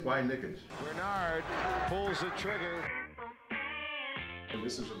Buy Knickers. Bernard pulls the trigger. And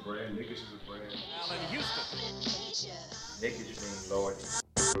this is a brand. Knickers is a brand. Allen Houston. Knickers mean loyalty.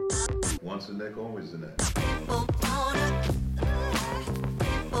 Once a neck, always a neck. James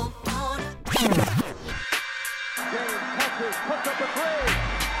touches, puts up a three.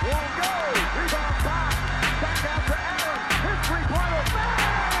 Won't go. Rebound back. Back out to Allen. His three-pointer.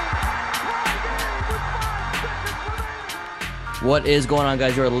 Bang! Tie game with 5 seconds remaining. What is going on,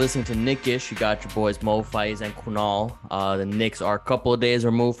 guys? You're listening to Knickish. You got your boys Mo, Faiz, and Kunal. The Knicks are a couple of days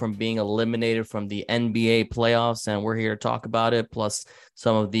removed from being eliminated from the NBA playoffs, and we're here to talk about it, plus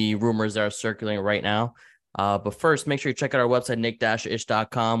some of the rumors that are circulating right now. But first, make sure you check out our website,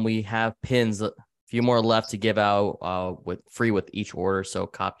 nick-ish.com. We have pins, a few more left to give out with each order, so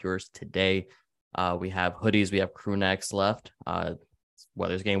cop yours today. We have hoodies, we have crew necks left.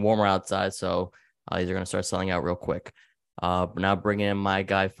 Weather's getting warmer outside, so these are going to start selling out real quick. Now bringing in my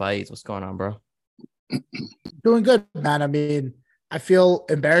guy Faiz. What's going on, bro? Doing good, man. I mean, I feel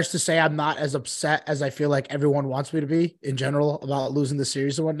embarrassed to say I'm not as upset as I feel like everyone wants me to be in general about losing the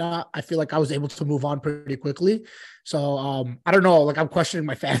series and whatnot. I feel like I was able to move on pretty quickly. So I don't know, like I'm questioning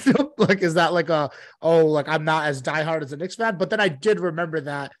my fandom. Like, is that like I'm not as diehard as a Knicks fan? But then I did remember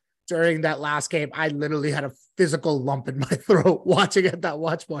that during that last game, I literally had a physical lump in my throat watching at that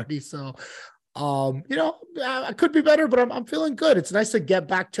watch party. So I could be better, but I'm feeling good. It's nice to get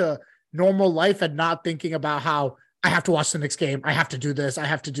back to normal life and not thinking about how I have to watch the next game. I have to do this. I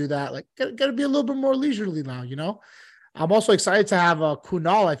have to do that. Like, gotta be a little bit more leisurely now, you know? I'm also excited to have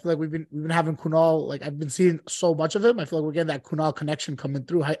Kunal. I feel like we've been having Kunal. Like, I've been seeing so much of him. I feel like we're getting that Kunal connection coming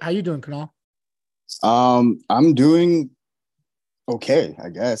through. How you doing, Kunal? I'm doing okay, I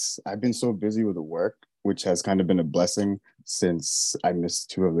guess. I've been so busy with the work, which has kind of been a blessing since I missed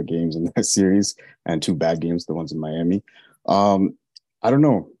 2 of the games in that series and 2 bad games, the ones in Miami. I don't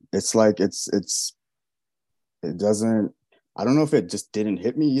know. It's like it doesn't, I don't know if it just didn't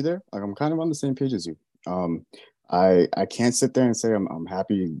hit me either. Like, I'm kind of on the same page as you. I can't sit there and say I'm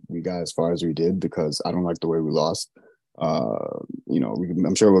happy we got as far as we did because I don't like the way we lost.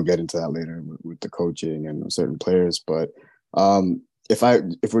 I'm sure we'll get into that later with the coaching and certain players. But if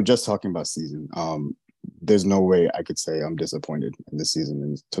we're just talking about season, there's no way I could say I'm disappointed in this season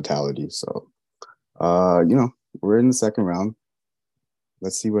in totality. So, we're in the second round.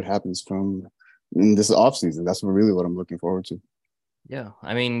 Let's see what happens in this offseason. That's really what I'm looking forward to. Yeah,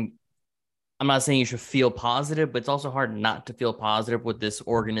 I mean, I'm not saying you should feel positive, but it's also hard not to feel positive with this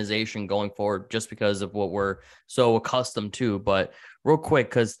organization going forward just because of what we're so accustomed to. But real quick,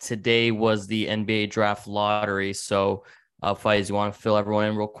 because today was the NBA draft lottery. So, Faiz, you want to fill everyone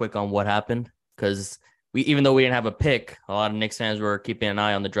in real quick on what happened? Because even though we didn't have a pick, a lot of Knicks fans were keeping an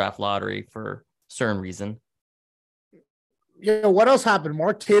eye on the draft lottery for a certain reason. Yeah, what else happened?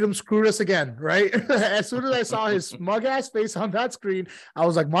 Mark Tatum screwed us again, right? As soon as I saw his smug ass face on that screen, I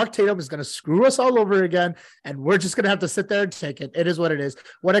was like, Mark Tatum is going to screw us all over again, and we're just going to have to sit there and take it. It is what it is.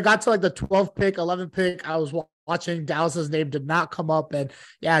 When I got to like the 12th pick, 11th pick, I was watching. Dallas's name did not come up, and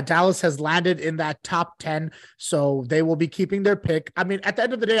yeah, Dallas has landed in that top 10, so they will be keeping their pick. I mean, at the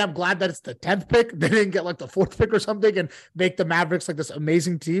end of the day, I'm glad that it's the 10th pick. They didn't get like the 4th pick or something and make the Mavericks like this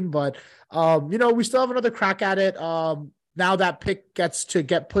amazing team, but we still have another crack at it. Now that pick gets to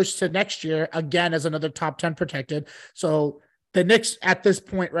get pushed to next year again as another top 10 protected. So the Knicks at this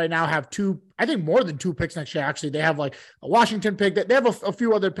point right now have more than 2 picks next year. Actually, they have like a Washington pick. They have a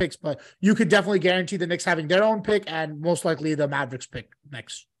few other picks, but you could definitely guarantee the Knicks having their own pick and most likely the Mavericks pick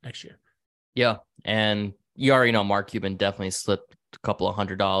next year. Yeah. And you already know Mark Cuban definitely slipped a couple of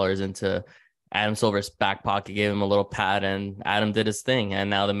 $100 into Adam Silver's back pocket, gave him a little pat, and Adam did his thing. And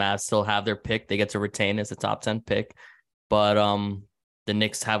now the Mavs still have their pick. They get to retain as a top 10 pick. But the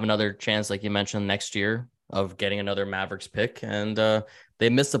Knicks have another chance, like you mentioned, next year of getting another Mavericks pick. And they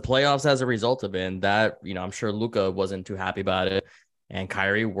missed the playoffs as a result of it. And that, I'm sure Luka wasn't too happy about it. And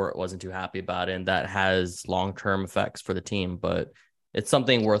Kyrie wasn't too happy about it. And that has long-term effects for the team. But it's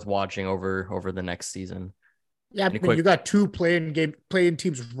something worth watching over the next season. Yeah, you got 2 playing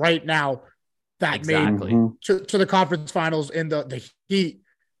teams right now that made to the conference finals in the Heat,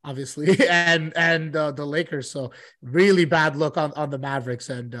 obviously, and the Lakers. So really bad look on the Mavericks.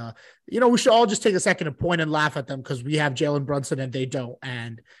 And, we should all just take a second to point and laugh at them because we have Jalen Brunson and they don't.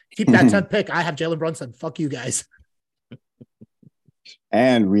 And keep that 10th pick. I have Jalen Brunson. Fuck you guys.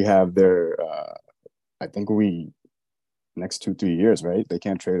 And we have their, next 2-3 years, right? They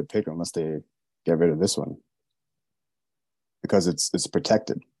can't trade a pick unless they get rid of this one because it's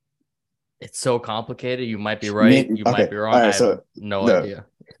protected. It's so complicated. You might be right. You might be wrong. Right, I have no idea.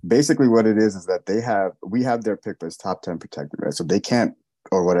 Basically what it is that we have their pick, but it's top 10 protected, right? So they can't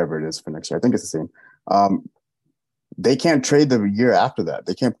or whatever it is for next year. I think it's the same. They can't trade the year after that.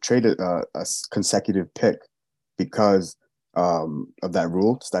 They can't trade a consecutive pick because of that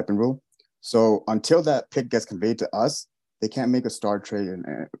rule, stipend rule. So until that pick gets conveyed to us, they can't make a star trade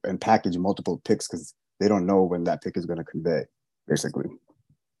and package multiple picks because they don't know when that pick is going to convey, basically.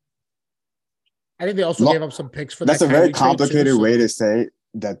 I think they also gave up some picks for that. That's a very complicated way to say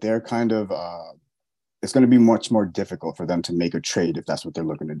that they're kind of it's going to be much more difficult for them to make a trade if that's what they're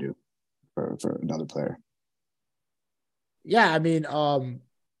looking to do for another player. Yeah, I mean,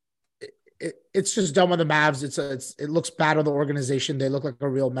 it's just dumb on the Mavs. It looks bad on the organization. They look like a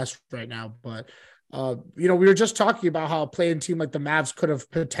real mess right now. But we were just talking about how a playing team like the Mavs could have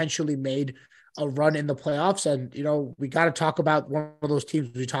potentially made a run in the playoffs, and we got to talk about one of those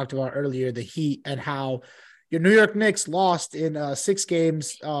teams we talked about earlier, the Heat, and how your New York Knicks lost in 6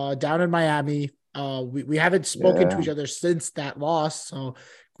 games down in Miami. We haven't spoken to each other since that loss. So,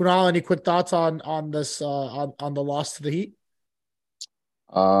 Kunal, any quick thoughts on this on the loss to the Heat?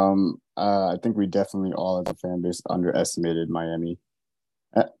 I think we definitely all as a fan base underestimated Miami.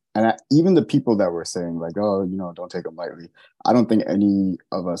 And even the people that were saying like, oh, don't take them lightly. I don't think any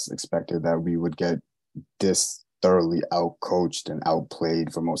of us expected that we would get this thoroughly outcoached and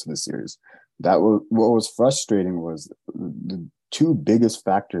outplayed for most of the series. What was frustrating was the 2 biggest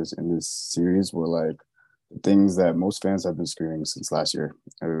factors in this series were like the things that most fans have been screaming since last year,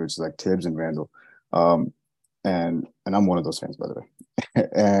 which is like Tibbs and Randall. And I'm one of those fans, by the way.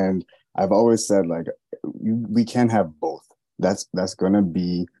 And I've always said like we can have both. That's going to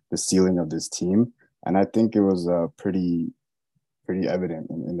be the ceiling of this team. And I think it was pretty evident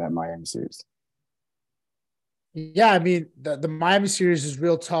in that Miami series. Yeah, I mean, the Miami series is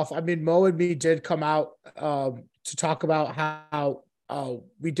real tough. I mean, Mo and me did come out to talk about how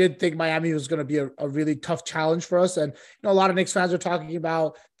we did think Miami was going to be a really tough challenge for us. And, a lot of Knicks fans are talking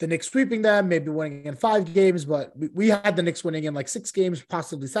about the Knicks sweeping them, maybe winning in 5 games, but we had the Knicks winning in like 6 games,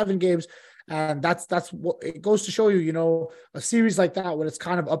 possibly 7 games. And that's what it goes to show you, a series like that, when it's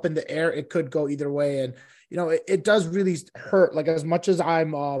kind of up in the air, it could go either way. And, it does really hurt. Like, as much as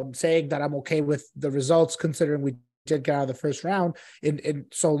I'm saying that I'm okay with the results, considering we did get out of the first round in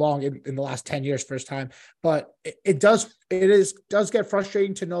so long in the last 10 years, first time, but it does get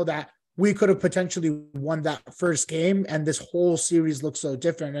frustrating to know that we could have potentially won that first game and this whole series looks so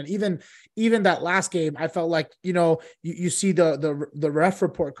different. And even that last game, I felt like, you see the ref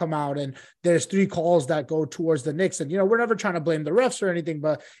report come out and there's 3 calls that go towards the Knicks. And, we're never trying to blame the refs or anything,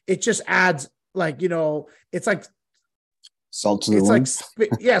 but it just adds like, it's like salt to the wound.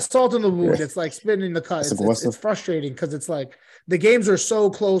 Salt in the wound. It's like spinning the cut. It's frustrating because it's like the games are so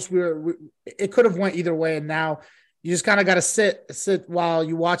close. It could have went either way, and now you just kind of got to sit while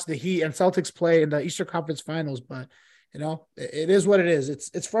you watch the Heat and Celtics play in the Eastern Conference Finals. But it is what it is.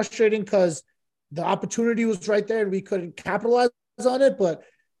 It's frustrating because the opportunity was right there and we couldn't capitalize on it. But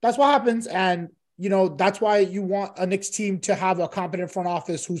that's what happens, and that's why you want a Knicks team to have a competent front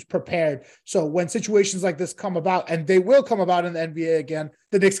office who's prepared. So when situations like this come about, and they will come about in the NBA again,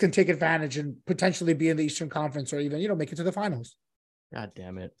 the Knicks can take advantage and potentially be in the Eastern Conference or even, make it to the finals. God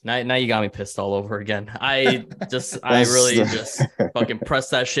damn it. Now you got me pissed all over again. I really just fucking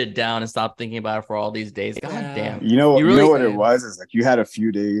press that shit down and stop thinking about it for all these days. God damn. You know what it was? Is like you had a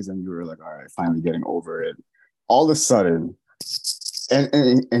few days and you were like, all right, finally getting over it. All of a sudden,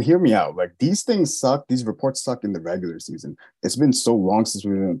 and hear me out. Like, these things suck. These reports suck in the regular season. It's been so long since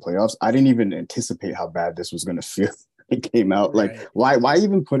we've been in playoffs. I didn't even anticipate how bad this was going to feel. It came out. Right. Like, why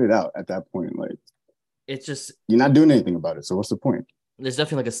even put it out at that point? Like, it's just, you're not doing anything about it. So what's the point? There's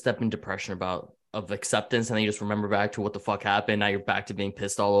definitely like a step in depression of acceptance. And then you just remember back to what the fuck happened. Now you're back to being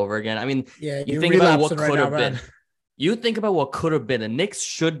pissed all over again. I mean, you think about what could have been. You think about what could have been. The Knicks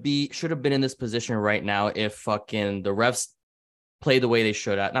should have been in this position right now if fucking the refs played the way they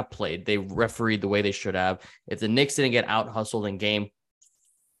should have. Not played. They refereed the way they should have. If the Knicks didn't get out hustled in game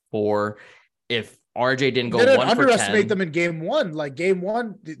 4, if RJ didn't go 1 for 10. Underestimate them in game 1. Like, game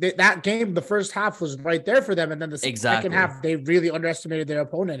 1, that game, the first half was right there for them, and then the second half, they really underestimated their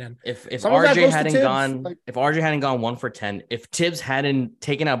opponent. And if RJ hadn't gone 1 for 10, if Tibbs hadn't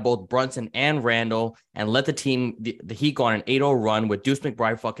taken out both Brunson and Randall and let the team, the Heat, go on an 8-0 run with Deuce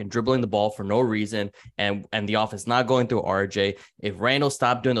McBride fucking dribbling the ball for no reason, and the offense not going through RJ, if Randall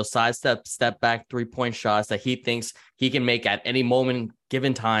stopped doing those step back 3-point shots that he thinks he can make at any moment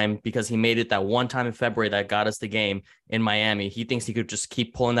given time because he made it that one time in February that got us the game in Miami. He thinks he could just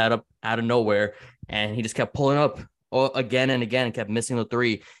keep pulling that up out of nowhere, and he just kept pulling up again and again and kept missing the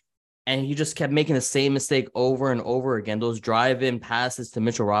 3. And he just kept making the same mistake over and over again. Those drive-in passes to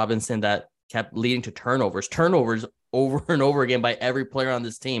Mitchell Robinson that kept leading to turnovers. Turnovers over and over again by every player on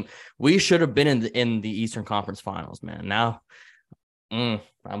this team. We should have been in the Eastern Conference Finals, man. Now,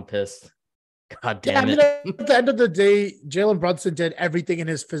 I'm pissed. God damn it. At the end of the day, Jalen Brunson did everything in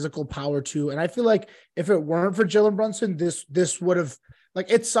his physical power too. And I feel like if it weren't for Jalen Brunson, this would have, like,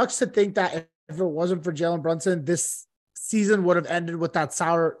 it sucks to think that if it wasn't for Jalen Brunson, this season would have ended with that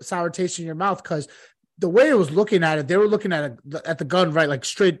sour taste in your mouth. Because the way it was looking at it, they were looking at the gun, right? Like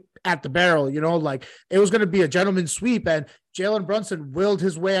straight at the barrel, like it was going to be a gentleman's sweep. And Jalen Brunson willed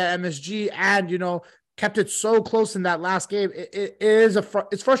his way at MSG and, kept it so close in that last game.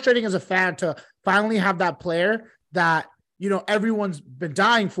 It's frustrating as a fan to finally have that player that, everyone's been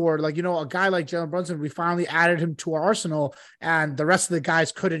dying for. Like, a guy like Jalen Brunson, we finally added him to our arsenal and the rest of the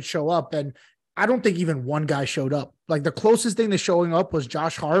guys couldn't show up. And I don't think even one guy showed up. Like the closest thing to showing up was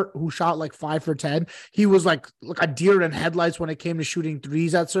Josh Hart, who shot like 5 for 10. He was like a deer in headlights when it came to shooting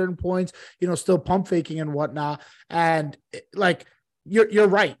threes at certain points, still pump faking and whatnot. And like, you're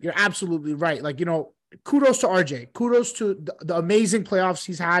right. You're absolutely right. Like, kudos to RJ, kudos to the amazing playoffs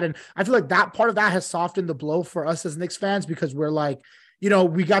he's had. And I feel like that part of that has softened the blow for us as Knicks fans, because we're like,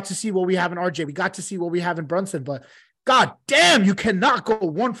 we got to see what we have in RJ. We got to see what we have in Brunson, but God damn, you cannot go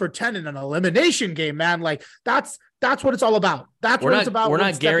 1 for 10 in an elimination game, man. Like that's what it's all about. That's what it's about. We're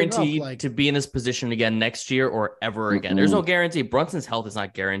not guaranteed to be in this position again next year or ever again. There's no guarantee. Brunson's health is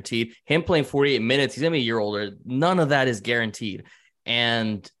not guaranteed. Him playing 48 minutes, he's gonna be a year older. None of that is guaranteed.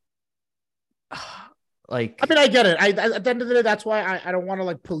 And I get it. At the end of the day, that's why I don't want to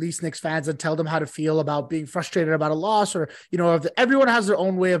like police Knicks fans and tell them how to feel about being frustrated about a loss, or, if everyone has their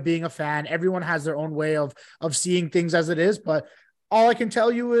own way of being a fan. Everyone has their own way of seeing things as it is. But all I can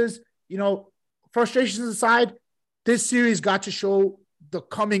tell you is, frustrations aside, this series got to show the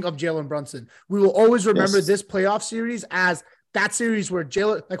coming of Jalen Brunson. We will always remember this playoff series as that series where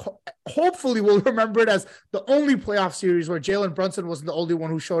Jalen, like, hopefully we'll remember it as the only playoff series where Jalen Brunson wasn't the only one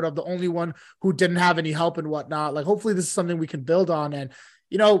who showed up, the only one who didn't have any help and whatnot. Like, hopefully this is something we can build on. And,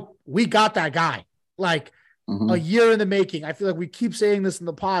 we got that guy, like a year in the making. I feel like we keep saying this in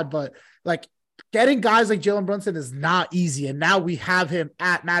the pod, but like getting guys like Jalen Brunson is not easy. And now we have him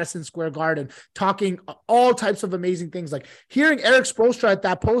at Madison Square Garden talking all types of amazing things. Like hearing Eric Spoelstra at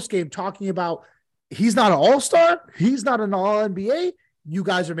that postgame talking about, he's not an all-star. He's not an all-NBA. You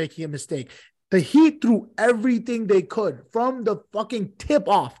guys are making a mistake. The Heat threw everything they could from the fucking tip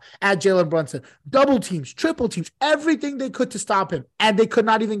off at Jalen Brunson. Double teams, triple teams, everything they could to stop him. And they could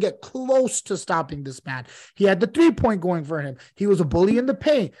not even get close to stopping this man. He had the 3-point going for him. He was a bully in the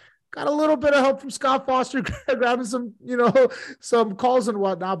paint. Got a little bit of help from Scott Foster grabbing some, some calls and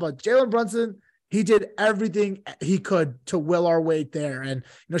whatnot. But Jalen Brunson, he did everything he could to will our way there. And,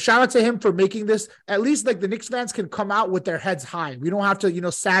 shout out to him for making this, at least like the Knicks fans can come out with their heads high. We don't have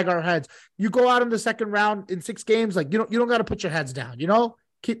to, sag our heads. You go out in the second round in 6 games, like, you don't got to put your heads down,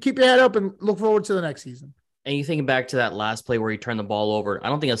 keep your head up and look forward to the next season. And you thinking back to that last play where he turned the ball over, I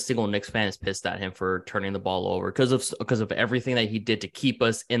don't think a single Knicks fan is pissed at him for turning the ball over because of everything that he did to keep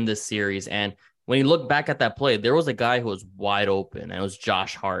us in this series. And when you look back at that play, there was a guy who was wide open, and it was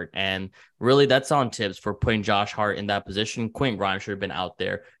Josh Hart. And really, that's on Tibbs for putting Josh Hart in that position. Quentin Grimes should have been out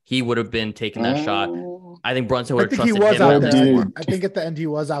there. He would have been taking that shot. I think Brunson would have trusted him. Out there. I think at the end he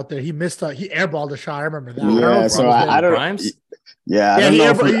was out there. He missed he airballed a shot. I remember that. I don't. Grimes? Yeah, he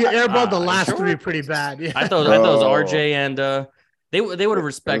airballed the last 3 pretty bad. Yeah. I thought it was RJ and they would have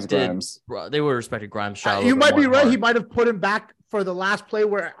respected. They would have respected Grimes' shot. You might be right. He might have put him back for the last play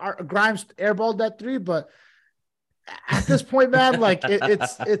where Grimes airballed that 3, but at this point, man, like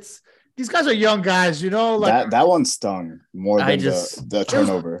it's these guys are young guys, like that one stung more than the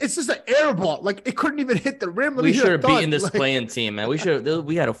turnover. It's just an airball. Like it couldn't even hit the rim. We should have beaten this play-in team, man.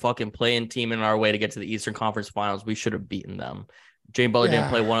 We had a fucking play-in team in our way to get to the Eastern Conference Finals. We should have beaten them. Jay Butler didn't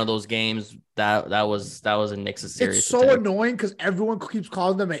play one of those games. That was a Knicks series. It's so annoying because everyone keeps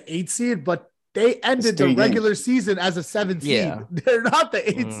calling them an 8 seed, but they ended the regular season as a 7 seed. Yeah. They're not the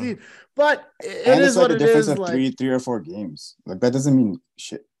 8 seed, but it is what it is. It's like a difference of 3 or 4 games. Like that doesn't mean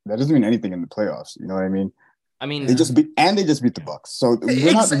shit. That doesn't mean anything in the playoffs. You know what I mean? They just beat the Bucks. So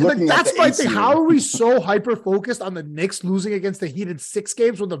we're not looking at that's my thing. How are we so hyper focused on the Knicks losing against the Heat in 6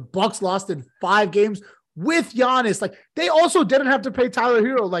 games when the Bucks lost in 5 games with Giannis? Like they also didn't have to pay Tyler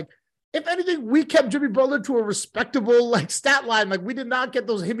Hero. Like if anything, we kept Jimmy Butler to a respectable like stat line. Like we did not get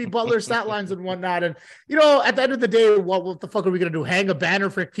those Jimmy Butler stat lines and whatnot. And at the end of the day, what the fuck are we gonna do? Hang a banner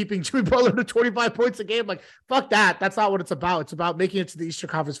for keeping Jimmy Butler to 25 points a game? Like fuck that. That's not what it's about. It's about making it to the Eastern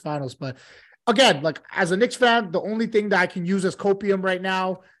Conference Finals. But again, like as a Knicks fan, the only thing that I can use as copium right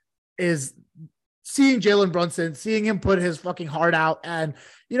now is seeing Jalen Brunson, seeing him put his fucking heart out. And,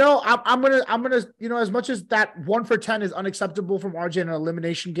 I'm gonna, as much as that 1 for 10 is unacceptable from RJ in an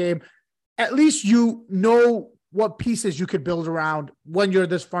elimination game, at least you know what pieces you could build around when you're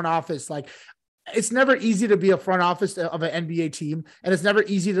this front office. Like, it's never easy to be a front office of an NBA team, and it's never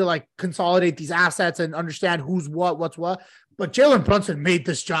easy to like consolidate these assets and understand who's what's what. But Jalen Brunson made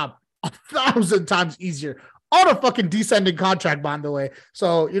this job 1,000 times easier on a fucking descending contract, by the way.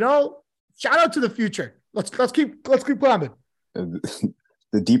 So, shout out to the future. Let's keep climbing.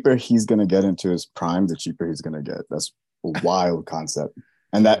 The deeper he's gonna get into his prime, the cheaper he's gonna get. That's a wild concept,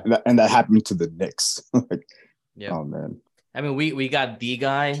 and that happened to the Knicks. Like, yeah. Oh man. I mean, we got the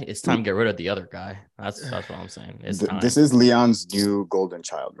guy. It's time to get rid of the other guy. That's what I'm saying. It's time. This is Leon's new golden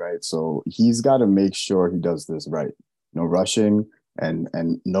child, right? So he's got to make sure he does this right. No rushing and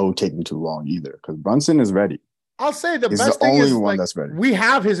no taking too long either, because Brunson is ready. I'll say the He's best the thing only is one like, that's ready. We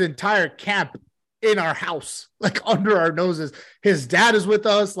have his entire camp in our house, like under our noses. His dad is with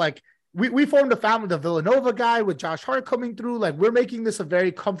us. Like, we formed a family, the Villanova guy with Josh Hart coming through. Like, we're making this a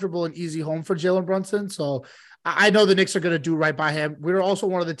very comfortable and easy home for Jalen Brunson. So I know the Knicks are going to do right by him. We're also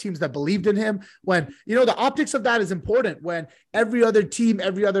one of the teams that believed in him when, the optics of that is important. When every other team,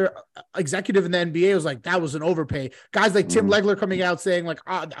 every other executive in the NBA was like, that was an overpay. Guys like Tim Legler coming out saying like,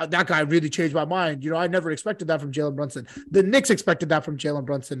 that guy really changed my mind. I never expected that from Jalen Brunson. The Knicks expected that from Jalen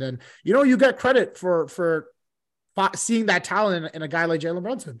Brunson. And, you get credit for seeing that talent in a guy like Jalen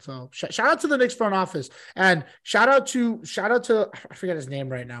Brunson. So shout out to the Knicks front office, and shout out to I forget his name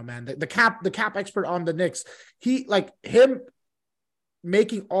right now, man. The cap expert on the Knicks. He him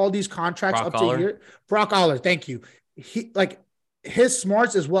making all these contracts Brock up Aller. to a year. Brock Aller, thank you. He his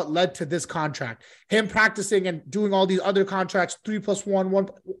smarts is what led to this contract. Him practicing and doing all these other contracts, 3+1,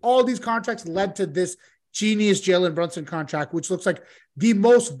 all these contracts led to this genius Jalen Brunson contract, which looks like the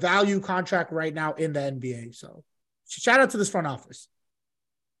most value contract right now in the NBA. So shout out to this front office.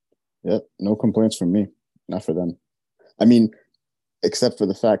 Yep, no complaints from me. Not for them. I mean, except for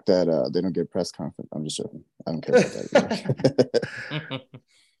the fact that they don't get press conference. I'm just joking. I don't care about that either.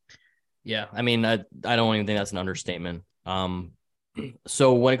 Yeah, I mean, I don't even think that's an understatement.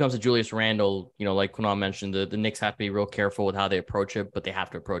 So when it comes to Julius Randle, like Kunal mentioned, the Knicks have to be real careful with how they approach it, but they have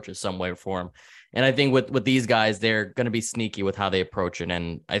to approach it some way for him. And I think with these guys, they're going to be sneaky with how they approach it.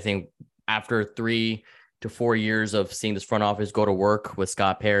 And I think after 3 to 4 years of seeing this front office go to work with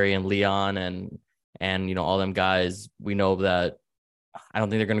Scott Perry and Leon and all them guys, we know that I don't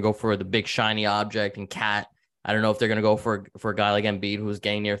think they're going to go for the big shiny object and Cat. I don't know if they're going to go for a guy like Embiid, who's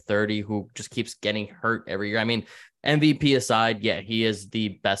getting near 30, who just keeps getting hurt every year. I mean, MVP aside, yeah, he is the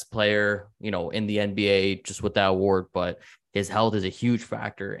best player, in the NBA just with that award, but his health is a huge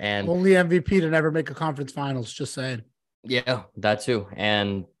factor. And only MVP to never make a conference finals, just saying. Yeah, that too.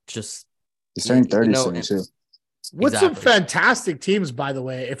 And just he's turning 30 soon too. With some fantastic teams, by the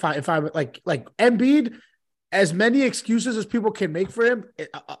way. If I like Embiid, as many excuses as people can make for him,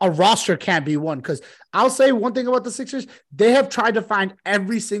 a roster can't be one. Because I'll say one thing about the Sixers, they have tried to find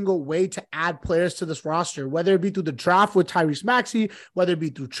every single way to add players to this roster, whether it be through the draft with Tyrese Maxey, whether it be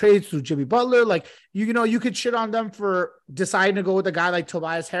through trades through Jimmy Butler. Like, you could shit on them for deciding to go with a guy like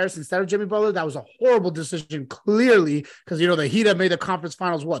Tobias Harris instead of Jimmy Butler. That was a horrible decision, clearly, because, the Heat have made the conference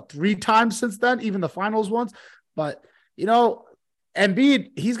finals, 3 times since then, even the finals once. But,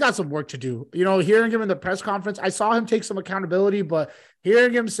 Embiid, he's got some work to do. Hearing him in the press conference, I saw him take some accountability, but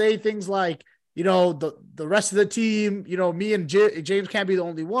hearing him say things like, the rest of the team, me and James can't be the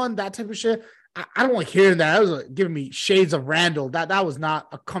only one, that type of shit. I don't like hearing that. That was giving me shades of Randall. That was not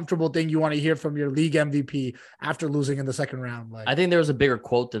a comfortable thing you want to hear from your league MVP after losing in the second round. I think there was a bigger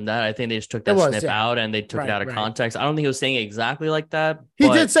quote than that. I think they just took that snip out and they took it out of context. I don't think he was saying it exactly like that. He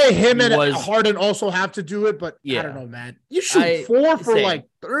did say him and Harden also have to do it, but yeah. I don't know, man. You shoot 4 for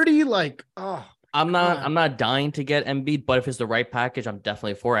 30, I'm not dying to get Embiid, but if it's the right package, I'm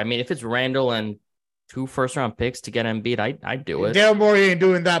definitely for it. I mean, if it's Randall and 2 first-round picks to get Embiid, I'd do it. Daryl Morey ain't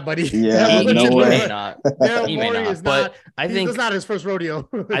doing that, buddy. Yeah, he may not. Daryl Morey is but not. I think it's not his first rodeo.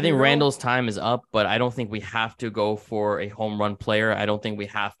 I think Randall's time is up, but I don't think we have to go for a home run player. I don't think we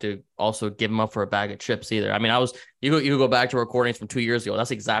have to also give him up for a bag of chips either. I mean, you go back to recordings from 2 years ago.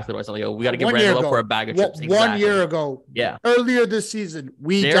 That's exactly what I said. Like, we got to give Randall up for a bag of chips. Exactly. 1 year ago, yeah, earlier this season,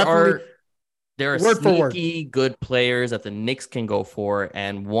 there are sneaky good players that the Knicks can go for,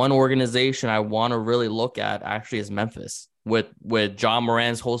 and one organization I want to really look at actually is Memphis. With John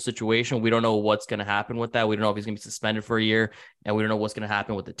Moran's whole situation, we don't know what's going to happen with that. We don't know if he's going to be suspended for a year, and we don't know what's going to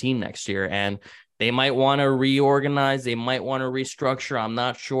happen with the team next year. And they might want to reorganize. They might want to restructure. I'm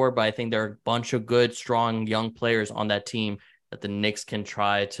not sure, but I think there are a bunch of good, strong, young players on that team that the Knicks can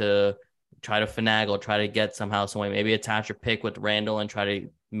try to try to finagle, try to get somehow, some way, maybe attach a pick with Randall and try to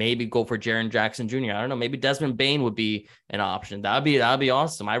maybe go for Jaren Jackson Jr. I don't know. Maybe Desmond Bain would be an option. That'd be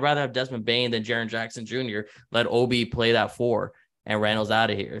awesome. I'd rather have Desmond Bain than Jaren Jackson Jr. Let Obi play that 4 and Randall's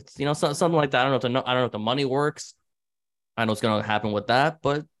out of here. It's, something like that. I don't know if the money works. I know what's going to happen with that,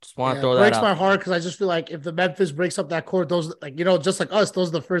 but just want to throw that out. It breaks my heart because I just feel like if the Memphis breaks up that court, those, just like us, those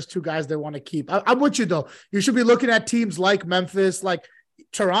are the first 2 guys they want to keep. I'm with you, though. You should be looking at teams like Memphis, like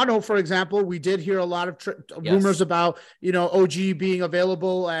Toronto, for example. We did hear a lot of rumors about, OG being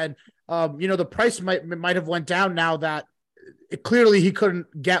available, and, the price might have went down now that clearly he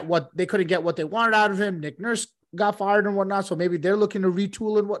couldn't get what they wanted out of him. Nick Nurse got fired and whatnot, so maybe they're looking to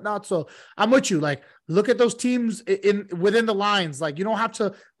retool and whatnot. So I'm with you. Like, look at those teams within the lines. Like, you don't have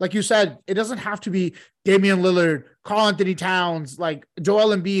to, like you said, it doesn't have to be Damian Lillard, Karl Anthony Towns, like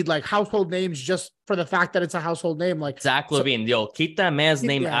Joel Embiid, like household names just for the fact that it's a household name. Like Zach LaVine, keep that man's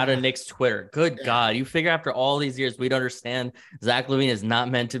name out of Knicks Twitter. Good God, you figure after all these years we'd understand Zach LaVine is not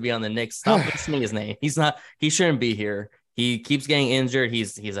meant to be on the Knicks. Stop mentioning his name. He shouldn't be here. He keeps getting injured.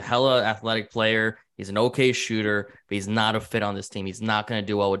 He's a hella athletic player. He's an okay shooter, but he's not a fit on this team. He's not going to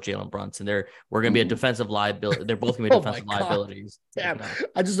do well with Jalen Brunson. We're going to be a defensive liability. They're both going to be defensive liabilities. Damn.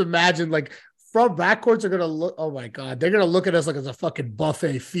 I just imagine like front backcourts are going to look, oh my God, they're going to look at us like it's a fucking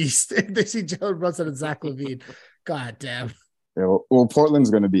buffet feast if they see Jalen Brunson and Zach LaVine. God damn. Yeah, well, Portland's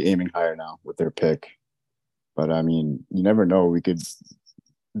going to be aiming higher now with their pick. But I mean, you never know.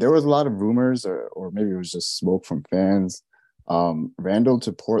 There was a lot of rumors, or maybe it was just smoke from fans. Randall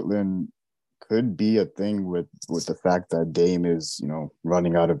to Portland could be a thing with the fact that Dame is,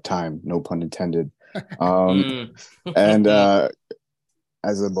 running out of time, no pun intended. And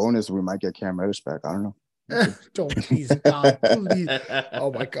as a bonus, we might get Cam Reddish back. I don't know. Don't, please, God, please.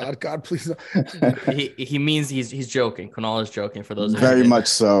 Oh my God, please. He means he's joking. Kunal is joking for those very much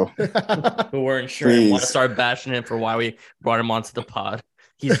so who weren't sure and want to start bashing him for why we brought him onto the pod.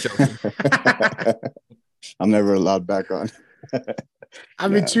 He's joking. I'm never allowed back on. I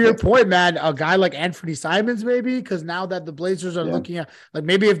mean, to your point, man, a guy like Anthony Simons, maybe, because now that the Blazers are looking at, like,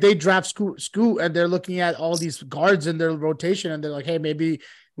 maybe if they draft Scoot and they're looking at all these guards in their rotation and they're like, hey, maybe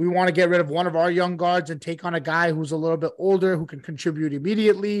we want to get rid of one of our young guards and take on a guy who's a little bit older who can contribute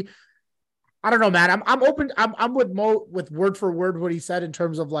immediately. I don't know, man. I'm open. I'm with Mo with word for word what he said in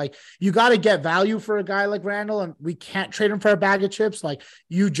terms of like, you got to get value for a guy like Randall, and we can't trade him for a bag of chips. Like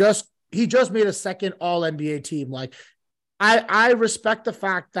he just made a second all NBA team. Like, I respect the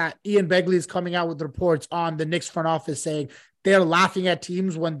fact that Ian Begley is coming out with reports on the Knicks front office saying they're laughing at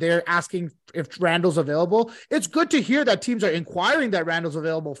teams when they're asking if Randall's available. It's good to hear that teams are inquiring that Randall's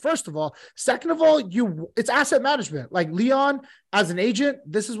available, first of all. Second of all, it's asset management. Like Leon, as an agent,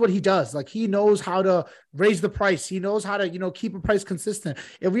 this is what he does. Like he knows how to raise the price. He knows how to, keep a price consistent.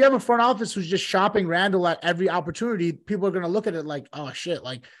 If we have a front office who's just shopping Randall at every opportunity, people are going to look at it like, oh shit,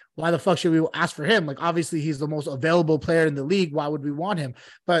 like, why the fuck should we ask for him? Like, obviously he's the most available player in the league. Why would we want him?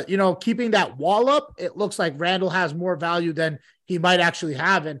 But, keeping that wall up, it looks like Randall has more value than he might actually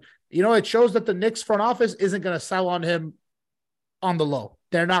have. And, it shows that the Knicks front office isn't going to sell on him on the low.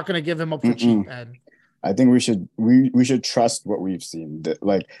 They're not going to give him up for cheap. And I think we should trust what we've seen.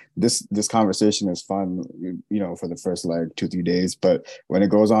 Like this conversation is fun, for the first like 2-3 days, but when it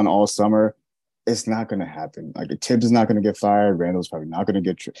goes on all summer, it's not going to happen. Like Tibbs is not going to get fired. Randall's probably not going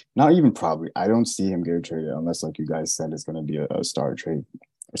to get not even probably. I don't see him getting traded unless, like you guys said, it's going to be a star trade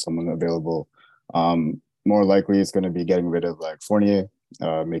or someone available. More likely, it's going to be getting rid of like Fournier,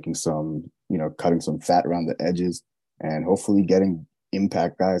 making some, cutting some fat around the edges, and hopefully getting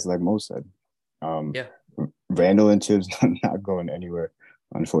impact guys like Mo said. Randall and Tibbs not going anywhere,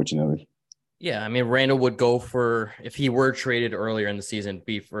 unfortunately. Yeah, I mean, Randall would go for, if he were traded earlier in the season,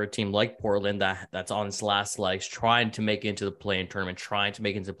 be for a team like Portland that's on its last legs, trying to make it into the play-in tournament, trying to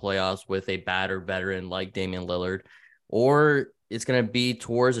make it into playoffs with a battered veteran like Damian Lillard. Or it's going to be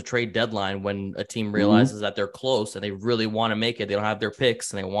towards a trade deadline when a team realizes that they're close and they really want to make it. They don't have their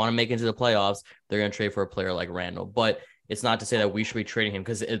picks and they want to make it into the playoffs. They're going to trade for a player like Randall. But it's not to say that we should be trading him,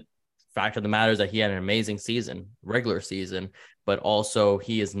 because fact of the matter is that he had an amazing season, regular season, but also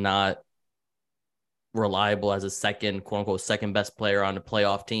he is not reliable as a second, quote unquote, second best player on a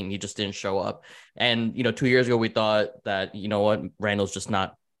playoff team. He just didn't show up. And, 2 years ago, we thought that, Randall's just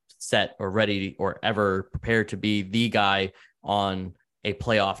not set or ready or ever prepared to be the guy on a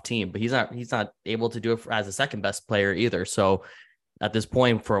playoff team, but he's not able to do it as a second best player either. So at this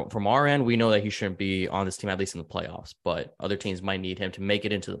point, from our end, we know that he shouldn't be on this team, at least in the playoffs, but other teams might need him to make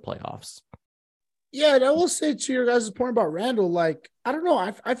it into the playoffs. Yeah. And I will say to your guys' point about Randall, like, I don't know.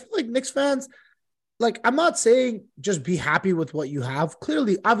 I feel like Knicks fans, like, I'm not saying just be happy with what you have.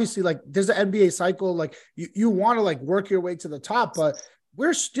 Clearly, obviously, like there's an NBA cycle. Like you want to like work your way to the top, but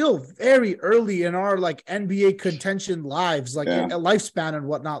we're still very early in our like NBA contention lives, like a lifespan and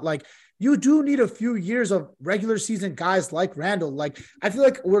whatnot. Like you do need a few years of regular season guys like Randall. Like I feel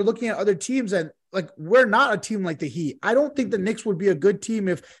like we're looking at other teams and like we're not a team like the Heat. I don't think the Knicks would be a good team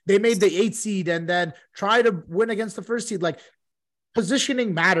if they made the 8th seed and then try to win against the 1st seed. Like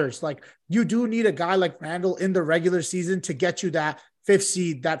positioning matters. Like you do need a guy like Randall in the regular season to get you that 5th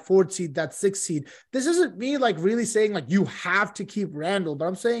seed, that 4th seed, that 6th seed. This isn't me like really saying like you have to keep Randall, but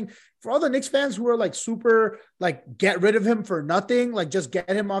I'm saying for all the Knicks fans who are like super like get rid of him for nothing, like just get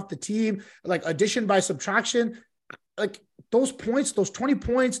him off the team, like addition by subtraction, like those points, those 20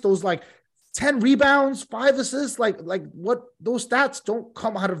 points, those like 10 rebounds, 5 assists, like what those stats don't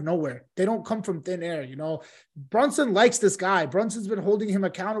come out of nowhere. They don't come from thin air. You know, Brunson likes this guy. Brunson's been holding him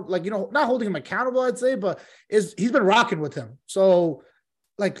accountable, like, you know, not holding him accountable, I'd say, but he's been rocking with him. So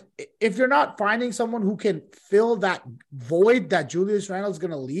like, if you're not finding someone who can fill that void that Julius Randle's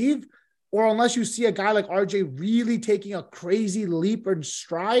going to leave, or unless you see a guy like RJ really taking a crazy leap and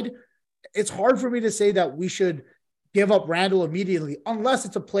stride, it's hard for me to say that we should give up Randall immediately, unless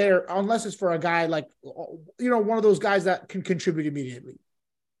it's a player, unless it's for a guy like, you know, one of those guys that can contribute immediately.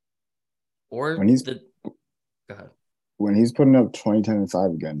 Or when he's go ahead. When he's putting up 20, 10, and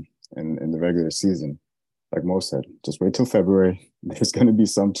 5 again in the regular season, like Mo said, just wait till February. There's going to be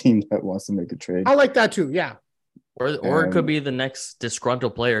some team that wants to make a trade. I like that too. Yeah. Or it could be the next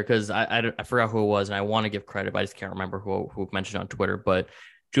disgruntled player, because I forgot who it was, and I want to give credit, but I just can't remember who mentioned on Twitter. But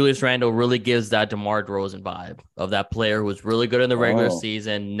Julius Randle really gives that DeMar DeRozan vibe of that player who was really good in the regular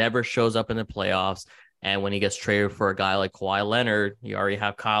season, never shows up in the playoffs. And when he gets traded for a guy like Kawhi Leonard, you already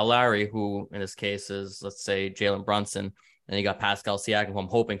have Kyle Lowry, who in this case is, let's say, Jalen Brunson. And you got Pascal Siakam, who I'm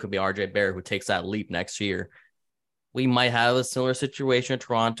hoping could be RJ Barrett, who takes that leap next year. We might have a similar situation in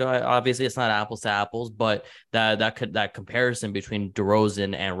Toronto. Obviously, it's not apples to apples, but that comparison between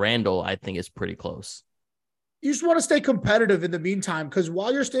DeRozan and Randle, I think, is pretty close. You just want to stay competitive in the meantime, because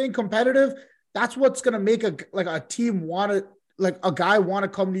while you're staying competitive, that's what's going to make a team want to, like a guy want to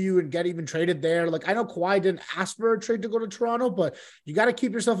come to you and get even traded there. Like I know Kawhi didn't ask for a trade to go to Toronto, but you got to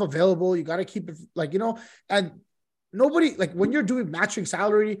keep yourself available. You got to keep it like, you know, and nobody, like when you're doing matching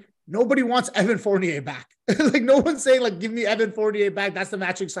salary, nobody wants Evan Fournier back. Like no one's saying like, give me Evan Fournier back. That's the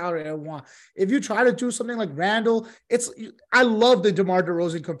matching salary I want. If you try to do something like Randall, I love the DeMar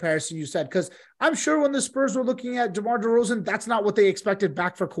DeRozan comparison you said, because I'm sure when the Spurs were looking at DeMar DeRozan, that's not what they expected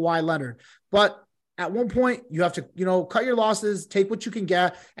back for Kawhi Leonard. But at one point you have to, you know, cut your losses, take what you can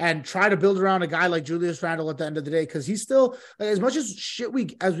get, and try to build around a guy like Julius Randle at the end of the day. Cause he's still, like, as much as shit we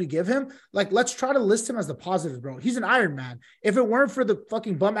give him, like, let's try to list him as the positive, bro. He's an Iron Man. If it weren't for the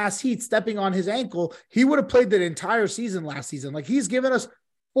fucking bum ass Heat stepping on his ankle, he would have played the entire season last season. Like he's given us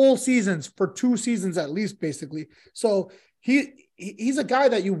full seasons for 2 seasons at least, basically. So he's a guy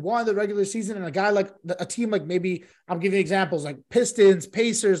that you want in the regular season, and a guy like a team like, maybe I'm giving examples like Pistons,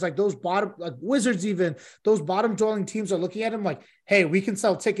 Pacers, like those bottom, like Wizards, even those bottom dwelling teams are looking at him like, hey, we can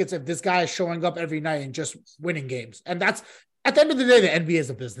sell tickets if this guy is showing up every night and just winning games. And that's, at the end of the day, the NBA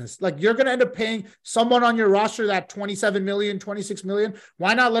is a business. Like you're going to end up paying someone on your roster that 27 million, 26 million.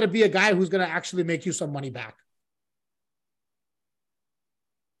 Why not let it be a guy who's going to actually make you some money back?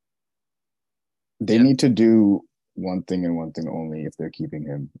 They need to do one thing and one thing only if they're keeping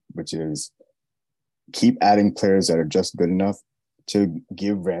him, which is keep adding players that are just good enough to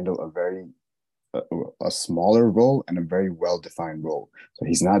give Randall a very a smaller role and a very well-defined role. So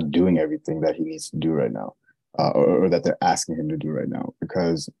he's not doing everything that he needs to do right now, or that they're asking him to do right now.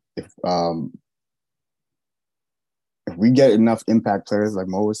 Because if we get enough impact players, like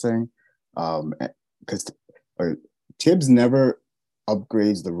Mo was saying, because Tibbs never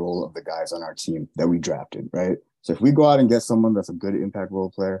upgrades the role of the guys on our team that we drafted, right? So if we go out and get someone that's a good impact role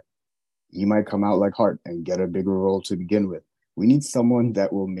player, he might come out like Hart and get a bigger role to begin with. We need someone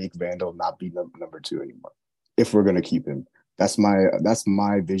that will make Randall not be number 2 anymore if we're going to keep him. That's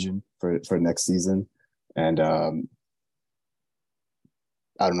my vision for next season. And I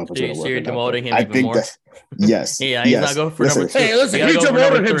don't know if it's going to work. So you're demoting him I even think more? Yes. Yeah, he's not going for number 2. Hey, listen, he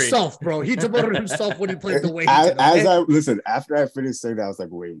demoted himself, bro. He demoted himself when he played the way he did. Okay? After I finished saying that, I was like,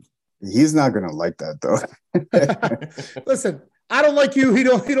 wait, he's not going to like that, though. Listen, I don't like you. He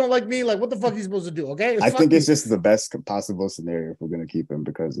don't like me. Like, what the fuck are you supposed to do? Okay. I think it's just the best possible scenario if we're going to keep him,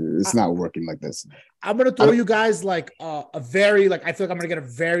 because it's not working like this. I'm going to throw you guys like a very, like, I feel like I'm going to get a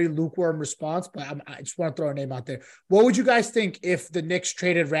very lukewarm response, but I just want to throw a name out there. What would you guys think if the Knicks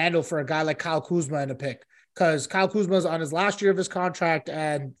traded Randall for a guy like Kyle Kuzma in a pick? Because Kyle Kuzma's on his last year of his contract,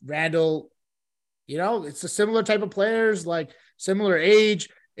 and Randall, It's a similar type of players, like similar age.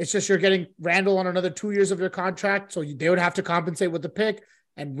 It's just you're getting Randall on another 2 years of their contract, so they would have to compensate with the pick,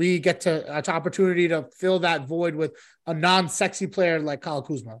 and we get to opportunity to fill that void with a non-sexy player like Kyle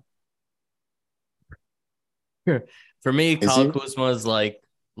Kuzma. For me, Is Kyle he? Kuzma is like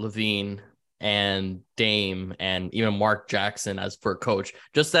Levine and Dame and even Mark Jackson as for coach.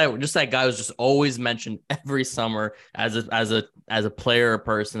 Just that guy was just always mentioned every summer as a player or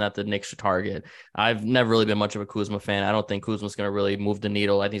person that the Knicks should target. I've never really been much of a Kuzma fan. I don't think Kuzma's going to really move the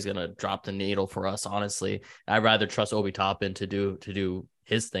needle. I think he's going to drop the needle for us, honestly. I'd rather trust Obi Toppin to do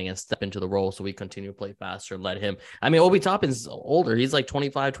his thing and step into the role so we continue to play faster and let him. I mean, Obi Toppin's older. He's like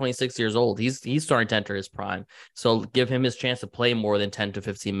 25, 26 years old. He's starting to enter his prime. So give him his chance to play more than 10 to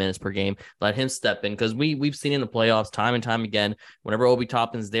 15 minutes per game. Let him step in, because we've seen in the playoffs time and time again, whenever Obi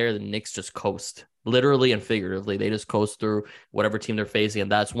Toppin's there, the Knicks just coast. Literally and figuratively, they just coast through whatever team they're facing,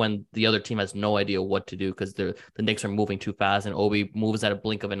 and that's when the other team has no idea what to do because the Knicks are moving too fast, and Obi moves at a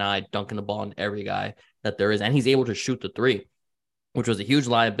blink of an eye, dunking the ball on every guy that there is, and he's able to shoot the three, which was a huge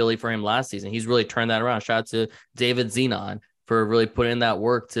liability for him last season. He's really turned that around. Shout out to David Zenon for really putting in that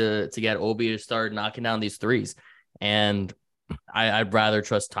work to get Obi to start knocking down these threes. And I'd rather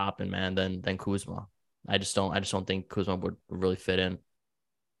trust Toppin, man, than Kuzma. I just don't think Kuzma would really fit in.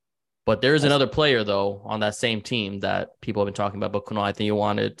 But there's another player, though, on that same team that people have been talking about. But Kunal, I think you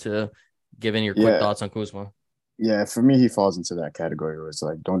wanted to give in your quick thoughts on Kuzma. Yeah, for me, he falls into that category where it's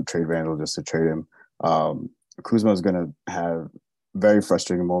like, don't trade Randall just to trade him. Kuzma is going to have very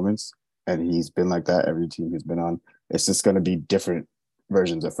frustrating moments, and he's been like that every team he's been on. It's just going to be different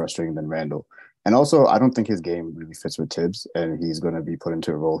versions of frustrating than Randall. And also, I don't think his game really fits with Tibbs, and he's going to be put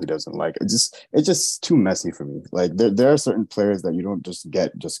into a role he doesn't like. It's just too messy for me. Like there are certain players that you don't just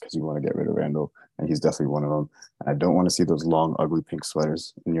get just because you want to get rid of Randall, and he's definitely one of them. And I don't want to see those long, ugly pink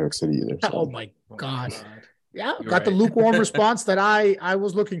sweaters in New York City either. So. Oh my God. Yeah, You're got the right. lukewarm response that I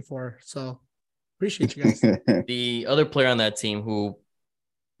was looking for. So appreciate you guys. The other player on that team who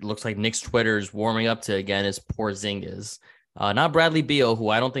looks like Knicks Twitter is warming up to again is Porzingis. Not Bradley Beal, who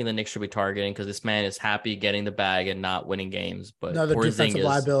I don't think the Knicks should be targeting because this man is happy getting the bag and not winning games. But Another Porzingis, defensive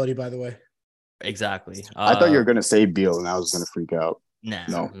liability, by the way. Exactly. I thought you were going to say Beal, and I was going to freak out.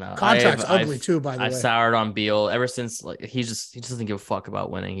 No. Contract's ugly too, by the way. I've soured on Beal ever since. Like he doesn't give a fuck about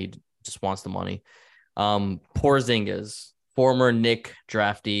winning. He just wants the money. Porzingis, former Knick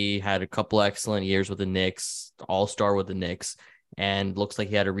draftee, had a couple excellent years with the Knicks, all-star with the Knicks, and looks like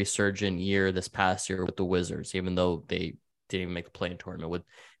he had a resurgent year this past year with the Wizards, even though they didn't even make the play-in tournament with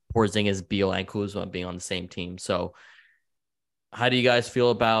Porzingis, Beal, and Kuzma being on the same team. So how do you guys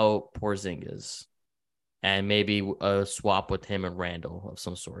feel about Porzingis and maybe a swap with him and Randall of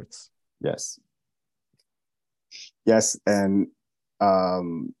some sorts? Yes, and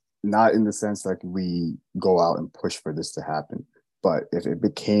not in the sense like we go out and push for this to happen, but if it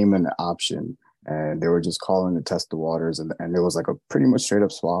became an option and they were just calling to test the waters and it was like a pretty much straight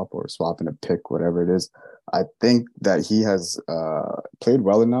up swap or swapping a pick, whatever it is, I think that he has played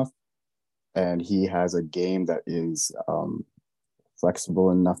well enough and he has a game that is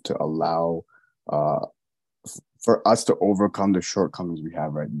flexible enough to allow for us to overcome the shortcomings we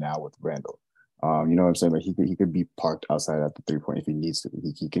have right now with Randall. You know what I'm saying? Like he could be parked outside at the 3-point if he needs to.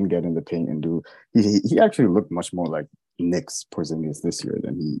 He can get in the paint and do. He actually looked much more like Knicks Porzingis this year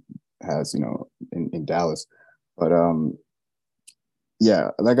than he has, in Dallas. But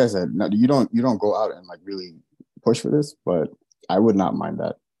yeah, like I said, no, you don't go out and like really push for this, but I would not mind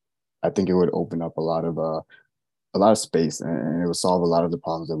that. I think it would open up a lot of space and it would solve a lot of the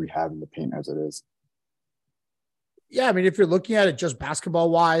problems that we have in the paint as it is. Yeah, I mean, if you're looking at it just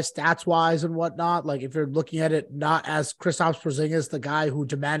basketball-wise, stats-wise, and whatnot, like if you're looking at it not as Kristaps Porzingis, the guy who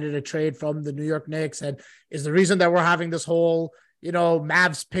demanded a trade from the New York Knicks and is the reason that we're having this whole,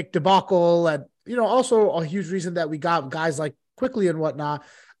 Mavs pick debacle and, also a huge reason that we got guys like Quickly and whatnot,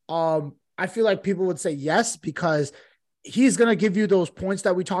 I feel like people would say yes because he's going to give you those points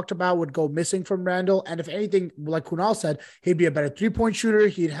that we talked about would go missing from Randall. And if anything, like Kunal said, he'd be a better 3-point shooter.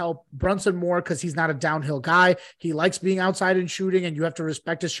 He'd help Brunson more because he's not a downhill guy. He likes being outside and shooting, and you have to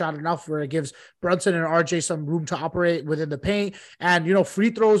respect his shot enough where it gives Brunson and RJ some room to operate within the paint. And, free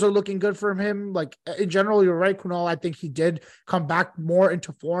throws are looking good for him. Like in general, you're right, Kunal. I think he did come back more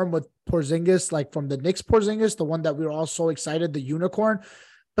into form with Porzingis, like from the Knicks Porzingis, the one that we were all so excited, the unicorn.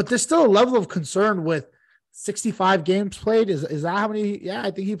 But there's still a level of concern with 65 games played. Is that how many? Yeah,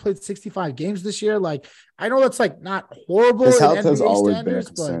 I think he played 65 games this year. Like, I know that's like not horrible. His in health has NBA always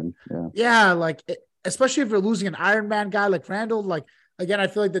standards, been a concern. but yeah, like especially if you're losing an Iron Man guy like Randall, like again, I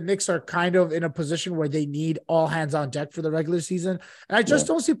feel like the Knicks are kind of in a position where they need all hands on deck for the regular season. And I just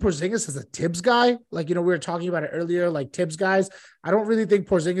don't see Porzingis as a Tibbs guy. Like, we were talking about it earlier, like Tibbs guys. I don't really think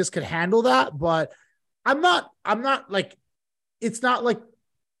Porzingis could handle that, but I'm not like, it's not like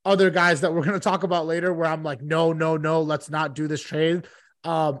other guys that we're going to talk about later where I'm like, no, let's not do this trade.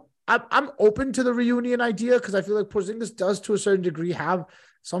 I'm open to the reunion idea because I feel like Porzingis does to a certain degree have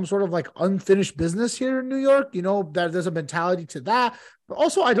some sort of like unfinished business here in New York, that there's a mentality to that. But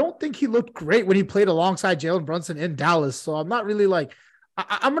also, I don't think he looked great when he played alongside Jalen Brunson in Dallas. So I'm not really like,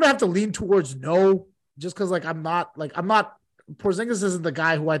 I'm going to have to lean towards no, just because Porzingis isn't the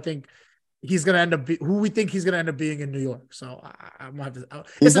guy who I think he's going to end up who we think he's going to end up being in New York. So I'm going to have to,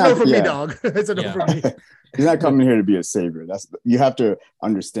 it's a no for me, dog. It's a no for me. He's not coming here to be a savior. You have to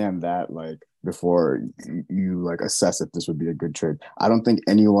understand that, like, before you like assess if this would be a good trade. I don't think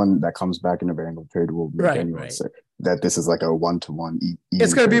anyone that comes back in a Randle trade will make anyone say that this is like a 1-to-1.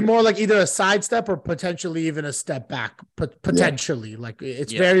 It's going to be more like either a sidestep or potentially even a step back. Potentially, like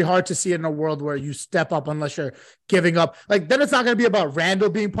it's very hard to see it in a world where you step up unless you're giving up. Like then it's not going to be about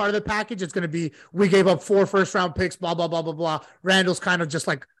Randle being part of the package. It's going to be we gave up 4 first-round picks, blah blah blah blah blah. Randle's kind of just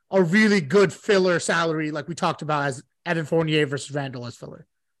like a really good filler salary, like we talked about as Evan Fournier versus Randle as filler.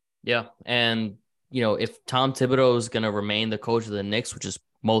 Yeah. And, if Tom Thibodeau is going to remain the coach of the Knicks, which is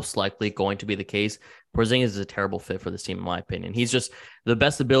most likely going to be the case, Porzingis is a terrible fit for this team, in my opinion. He's just the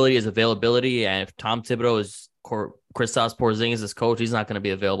best ability is availability. And if Tom Thibodeau is Kristaps Porzingis' coach, he's not going to be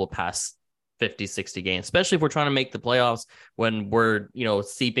available past 50, 60 games, especially if we're trying to make the playoffs when we're,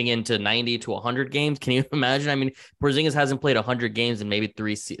 seeping into 90 to 100 games. Can you imagine? I mean, Porzingis hasn't played 100 games in maybe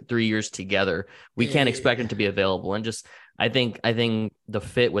 3 years together. We can't expect him to be available. And just, I think the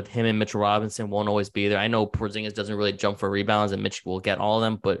fit with him and Mitchell Robinson won't always be there. I know Porzingis doesn't really jump for rebounds and Mitch will get all of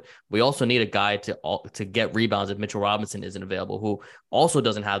them, but we also need a guy to get rebounds if Mitchell Robinson isn't available, who also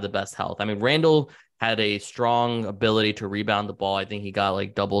doesn't have the best health. I mean, Randle had a strong ability to rebound the ball. I think he got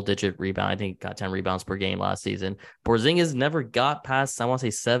like double-digit rebound. I think he got 10 rebounds per game last season. Porzingis never got past, I want to say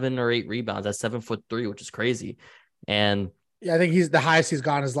 7 or 8 rebounds. That's 7'3", which is crazy. And I think the highest he's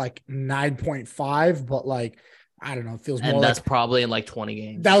gone is like 9.5, but like, I don't know. It feels more and that's like, probably in like 20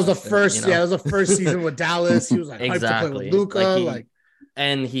 games. That was the first, that was the first season with Dallas. He was like hyped to play with Luka,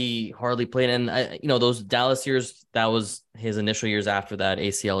 and he hardly played. And those Dallas years, that was his initial years after that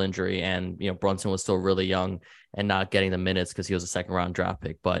ACL injury. And, Brunson was still really young and not getting the minutes because he was a 2nd-round draft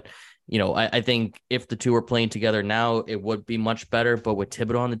pick. But, I think if the two were playing together now, it would be much better. But with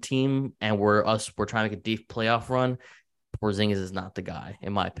Thibodeau on the team and we're trying to make a deep playoff run, Porzingis is not the guy,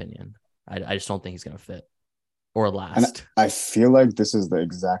 in my opinion. I just don't think he's going to fit or last. And I feel like this is the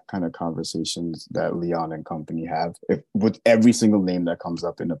exact kind of conversations that Leon and company have with every single name that comes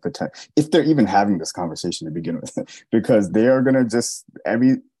up in a potential, if they're even having this conversation to begin with, because they are going to just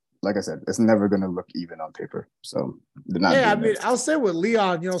like I said, it's never going to look even on paper. So they're not. Yeah, I mean, I'll say with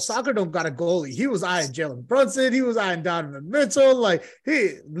Leon, soccer don't got a goalie. He was eyeing Jalen Brunson. He was eyeing Donovan Mitchell. Like,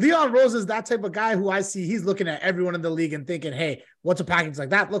 Leon Rose is that type of guy who I see he's looking at everyone in the league and thinking, hey, what's a package like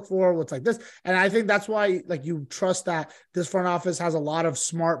that look for? What's like this? And I think that's why, like, you trust that this front office has a lot of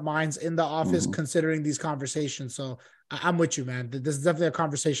smart minds in the office considering these conversations. So I'm with you, man. This is definitely a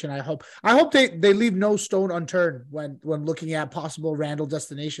conversation. I hope they leave no stone unturned when looking at possible Randle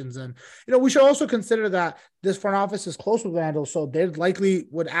destinations. And, we should also consider that this front office is close with Randle. So they likely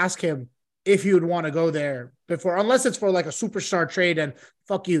would ask him if he would want to go there before, unless it's for like a superstar trade and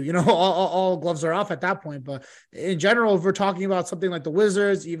fuck you, all gloves are off at that point. But in general, if we're talking about something like the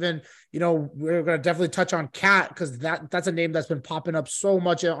Wizards, even, we're going to definitely touch on Cat because that's a name that's been popping up so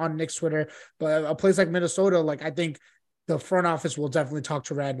much on Knicks Twitter. But a place like Minnesota, like I think the front office will definitely talk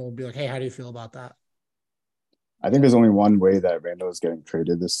to Randle and be like, hey, how do you feel about that? I think there's only one way that Randle is getting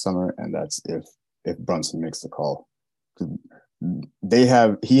traded this summer, and that's if Brunson makes the call. He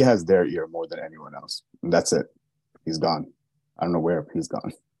has their ear more than anyone else. And that's it. He's gone. I don't know where he's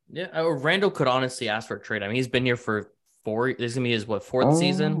gone. Yeah, Randle could honestly ask for a trade. I mean, he's been here for 4. This is gonna be his fourth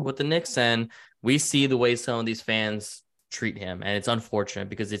season with the Knicks, and we see the way some of these fans treat him, and it's unfortunate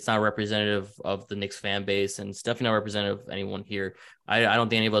because it's not representative of the Knicks fan base, and it's definitely not representative of anyone here. I don't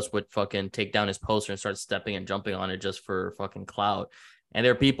think any of us would fucking take down his poster and start stepping and jumping on it just for fucking clout. And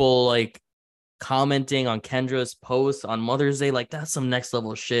there are people like commenting on Kendra's post on Mother's Day, like that's some next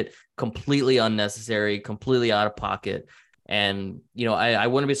level shit, completely unnecessary, completely out of pocket. And, I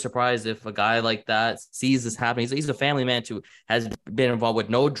wouldn't be surprised if a guy like that sees this happening. He's a family man too, has been involved with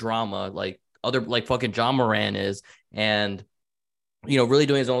no drama, like fucking John Moran is, and, really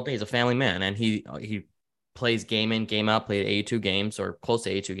doing his own thing. He's a family man, and he plays game in, game out, played 82 games or close to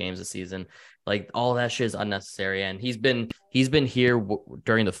 82 games this season. Like all that shit is unnecessary. And he's been here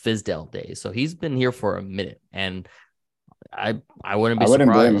during the Fizdale days. So he's been here for a minute. And I wouldn't be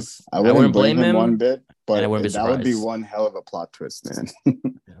surprised. I wouldn't blame him one bit, but that would be one hell of a plot twist, man.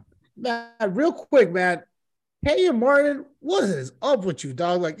 Man, real quick, man. Hey, Martin, what is up with you,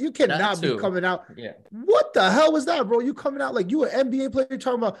 dog? Like, you cannot be coming out. Yeah. What the hell was that, bro? You coming out like you an NBA player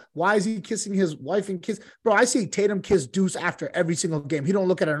talking about why is he kissing his wife and kiss? Bro, I see Tatum kiss Deuce after every single game. He don't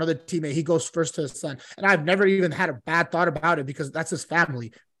look at another teammate. He goes first to his son. And I've never even had a bad thought about it because that's his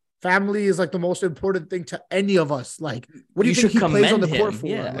family. Family is like the most important thing to any of us. Like, what do you think he plays on the court for?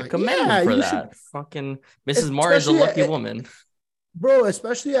 Yeah, like, commend him for that. Fucking Mrs. Martin's a lucky woman. Bro,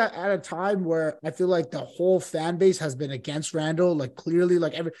 especially at a time where I feel like the whole fan base has been against Randall, like clearly,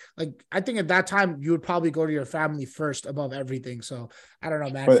 like I think at that time you would probably go to your family first above everything. So I don't know,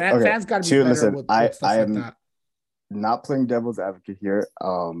 man. But, fans got to be better listen, with I stuff am like that. Not playing devil's advocate here.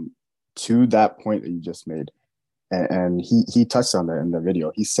 To that point that you just made, and he touched on that in the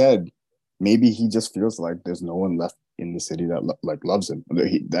video. He said maybe he just feels like there's no one left in the city that like loves him,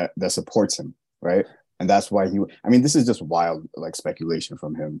 that supports him, right? And that's why this is just wild, like speculation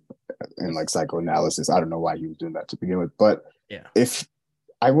from him and like psychoanalysis. I don't know why he was doing that to begin with, but yeah, if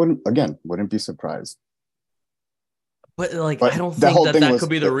I wouldn't be surprised. But I don't think that could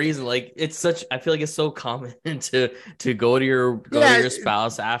be the reason. Like, I feel like it's so common to go to your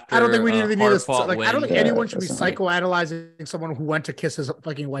spouse after. I don't think we need this. Like, win. I don't think anyone should be psychoanalyzing someone who went to kiss his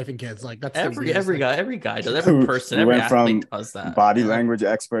fucking wife and kids. Like, that's every guy does. Every person, every athlete does that. Body language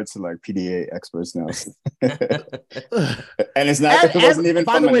experts to like PDA experts now. And it's not. It wasn't even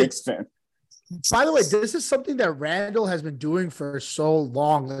from a Knicks fan. By the way, this is something that Randall has been doing for so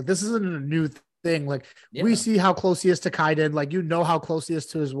long. Like, this isn't a new thing. Like, we see how close he is to Kaiden. Like, how close he is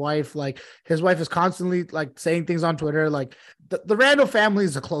to his wife. Like, his wife is constantly like saying things on Twitter. Like, the Randall family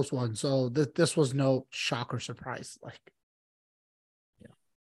is a close one. So this was no shock or surprise. Like,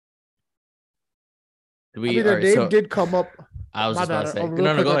 name did come up. I was just about to say,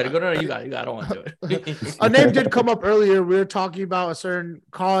 no, go ahead. No, you got it. I don't want to do it. A name did come up earlier. We were talking about a certain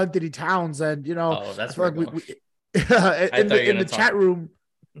Karl Anthony Towns, and that's like in the chat room.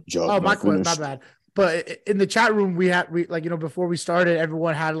 My bad. But in the chat room, we before we started,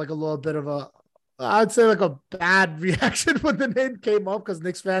 everyone had like a little bit of I'd say like a bad reaction when the name came up because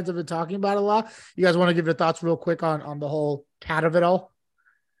Knicks fans have been talking about it a lot. You guys want to give your thoughts real quick on the whole cat of it all?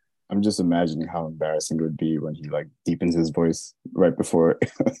 I'm just imagining how embarrassing it would be when he like deepens his voice right before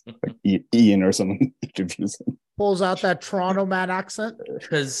like Ian or someone interviews him. Pulls out that Toronto man accent.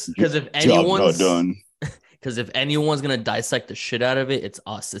 Because if anyone's gonna dissect the shit out of it, it's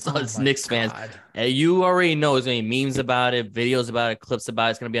us. It's us Knicks fans. And you already know there's gonna be memes about it, videos about it, clips about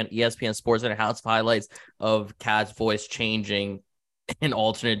it. It's gonna be on ESPN Sports and House of Highlights of Cat's voice changing in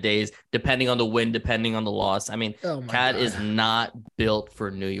alternate days, depending on the win, depending on the loss. I mean, Cat is not built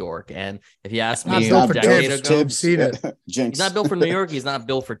for New York. And if you ask me a decade ago, he's not built for New York. He's not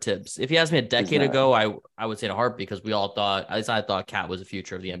built for Tibbs. If you asked me a decade ago, I would say in a heartbeat because we all thought, at least I thought Cat was the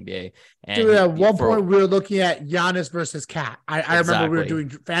future of the NBA. And dude, at one point we were looking at Giannis versus Cat. I remember we were doing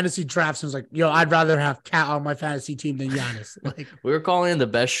fantasy drafts and was like, I'd rather have Cat on my fantasy team than Giannis. Like, we were calling him the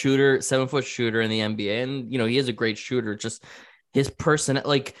best shooter, 7-foot shooter in the NBA. And, he is a great shooter. Just his person,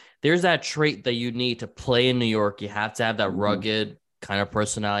 like there's that trait that you need to play in New York. You have to have that rugged kind of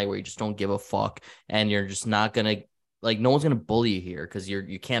personality where you just don't give a fuck and you're just not going to like, no one's going to bully you here because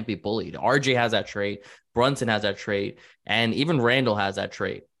you can't be bullied. RJ has that trait. Brunson has that trait. And even Randall has that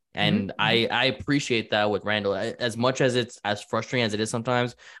trait. And I appreciate that with Randall as much as it's as frustrating as it is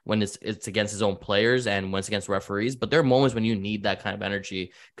sometimes when it's against his own players and when it's against referees. But there are moments when you need that kind of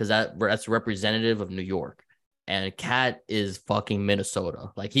energy because that's representative of New York. And Cat is fucking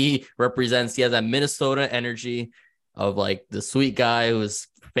Minnesota. Like he has that Minnesota energy of like the sweet guy who's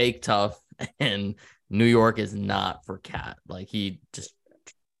fake tough, and New York is not for Cat. Like he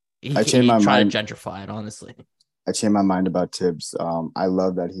tried to gentrify it, honestly. I changed my mind about Tibbs. I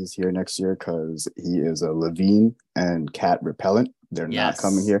love that he's here next year because he is a Levine and Cat repellent. They're not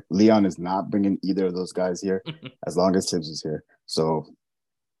coming here. Leon is not bringing either of those guys here as long as Tibbs is here. So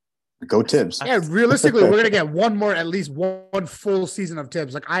go Tibbs. Yeah, realistically, we're gonna get at least one full season of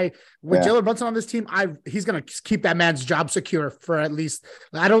Tibbs. Like Jalen Brunson on this team, he's gonna keep that man's job secure for at least.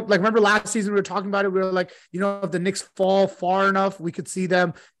 I don't like. Remember last season we were talking about it. We were like, if the Knicks fall far enough, we could see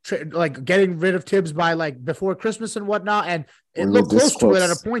them like getting rid of Tibbs by like before Christmas and whatnot. And it looked close to it at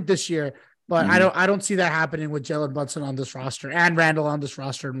a point this year. But I don't see that happening with Jalen Brunson on this roster and Randall on this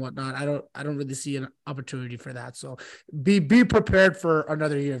roster and whatnot. I don't really see an opportunity for that. So be prepared for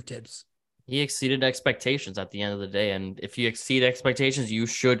another year of Tibbs. He exceeded expectations at the end of the day, and if you exceed expectations, you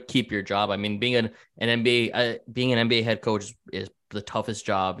should keep your job. I mean, being an NBA head coach is the toughest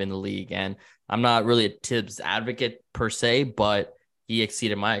job in the league, and I'm not really a Tibbs advocate per se, but he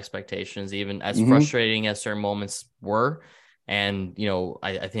exceeded my expectations, even as frustrating as certain moments were. And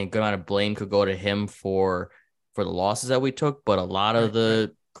I think a good amount of blame could go to him for the losses that we took, but a lot of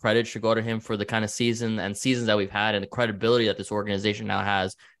the credit should go to him for the kind of seasons that we've had, and the credibility that this organization now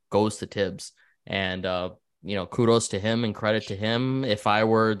has goes to Tibbs. And kudos to him and credit to him. If I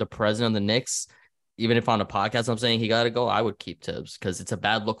were the president of the Knicks, even if on a podcast I'm saying he got to go, I would keep Tibbs, because it's a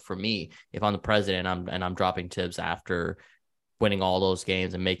bad look for me if I'm the president and I'm dropping Tibbs after winning all those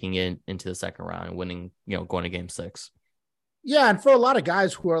games and making it into the second round and winning, going to game 6. Yeah, and for a lot of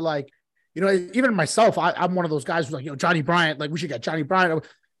guys who are like, even myself, I'm one of those guys who's like, Johnny Bryant, like we should get Johnny Bryant.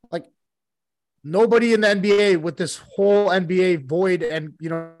 Like nobody in the NBA with this whole NBA void and,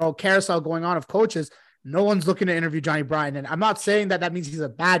 carousel going on of coaches, no one's looking to interview Johnny Bryant. And I'm not saying that means he's a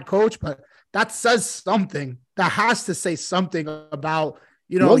bad coach, but that says something. That has to say something about,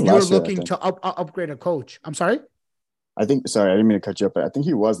 you're looking to upgrade a coach. I'm sorry? Sorry, I didn't mean to cut you up, but I think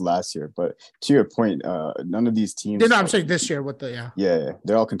he was last year. But to your point, none of these teams. No, I'm saying this year with the Yeah,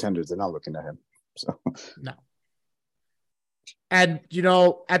 they're all contenders. They're not looking at him. So no. And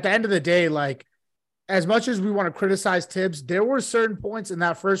at the end of the day, like, as much as we want to criticize Tibbs, there were certain points in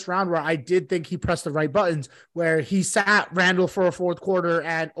that first round where I did think he pressed the right buttons, where he sat Randall for a fourth quarter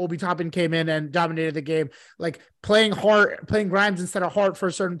and Obi Toppin came in and dominated the game, like playing Grimes instead of Hart for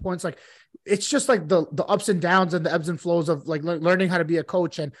certain points. Like, it's just like the ups and downs and the ebbs and flows of like learning how to be a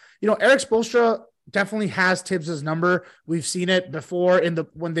coach. And, Erik Spoelstra definitely has Tibbs's number. We've seen it before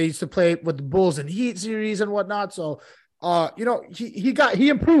when they used to play with the Bulls and Heat series and whatnot. So, he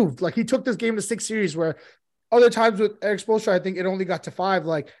improved. Like, he took this game to 6 series, where other times with Erik Spoelstra, I think it only got to 5.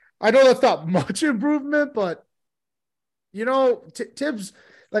 Like, I know that's not much improvement, but Tibbs,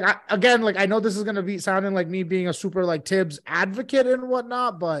 like, I know this is going to be sounding like me being a super like Tibbs advocate and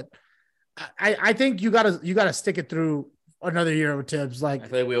whatnot, but I think you gotta stick it through another year with Tibbs. Like, I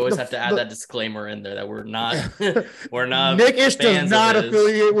feel like we always have to add that disclaimer in there that we're not Nick Ish does not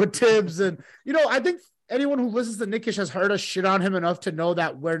affiliate with Tibbs. And I think anyone who listens to Nick Ish has heard us shit on him enough to know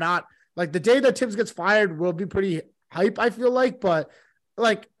that we're not, like, the day that Tibbs gets fired will be pretty hype, I feel like, but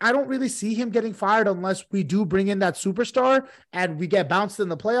like, I don't really see him getting fired unless we do bring in that superstar and we get bounced in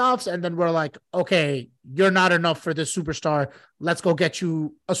the playoffs. And then we're like, okay, you're not enough for this superstar. Let's go get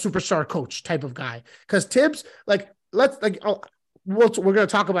you a superstar coach type of guy. Cause Tibbs, like, we're going to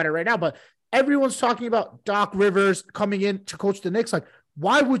talk about it right now, but everyone's talking about Doc Rivers coming in to coach the Knicks. Like,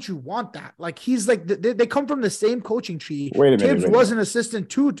 why would you want that? Like, he's like, they come from the same coaching tree. Wait a minute. Tibbs was an assistant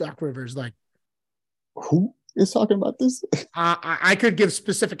to Doc Rivers. Like, who is talking about this? I could give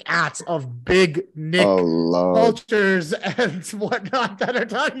specific acts of big Nick cultures and whatnot that are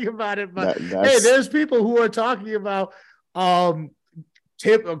talking about it. But hey, there's people who are talking about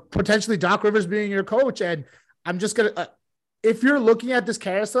potentially Doc Rivers being your coach. And I'm just going to, if you're looking at this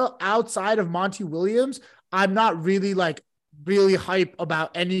carousel outside of Monty Williams, I'm not really hype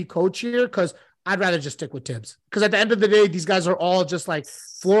about any coach here, because I'd rather just stick with Tibbs. Because at the end of the day, these guys are all just like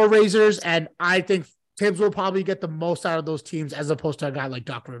floor raisers. And I think Tibbs will probably get the most out of those teams as opposed to a guy like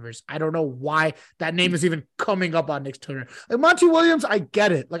Doc Rivers. I don't know why that name is even coming up on Nick's Twitter. Like, Monty Williams, I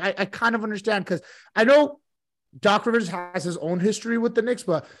get it. Like, I kind of understand, because I know Doc Rivers has his own history with the Knicks,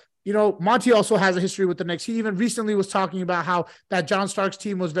 but Monty also has a history with the Knicks. He even recently was talking about how that John Starks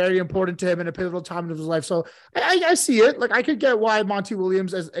team was very important to him in a pivotal time of his life. So I see it. Like, I could get why Monty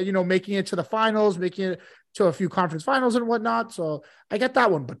Williams is, making it to the finals, making it to a few conference finals and whatnot. So I get that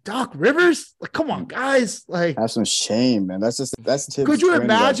one. But Doc Rivers, like, come on, guys. Like, have some shame, man. That's Tibbs. Could you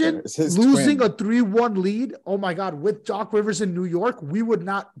imagine losing twin. a 3-1 lead? Oh my God. With Doc Rivers in New York, we would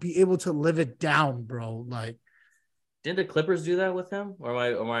not be able to live it down, bro. Like, didn't the Clippers do that with him? Or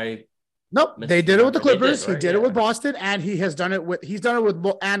am I Nope, they did it with the Clippers. Right? He did it with Boston, and he's done it with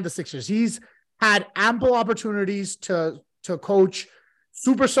and the Sixers. He's had ample opportunities to coach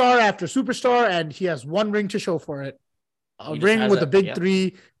superstar after superstar, and he has one ring to show for it. A ring with a big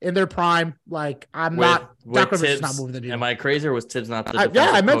three in their prime. Like, Doc Rivers is not moving the needle. Am I crazy, or was Tibbs not the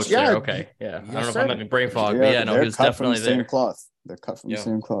I mentioned, coach there? Okay, yeah. I don't know if I'm having brain fog, but he was definitely there. Same cloth. They're cut from the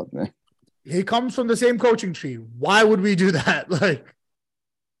same cloth, man. He comes from the same coaching tree. Why would we do that? Like,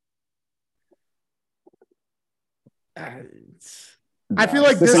 I feel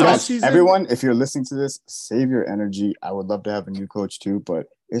like this offseason, everyone, if you're listening to this, save your energy. I would love to have a new coach too, but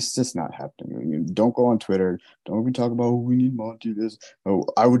it's just not happening. Don't go on Twitter. Don't be talking about, we need Monty this. Oh,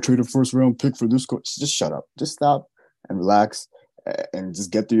 I would trade a first round pick for this coach. Just shut up. Just stop and relax and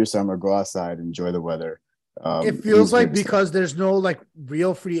just get through your summer, go outside, enjoy the weather. It feels like because there's no like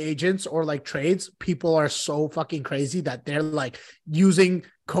real free agents or like trades, people are so fucking crazy that they're like using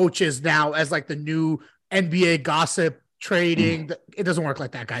coaches now as like the new NBA gossip trading. It doesn't work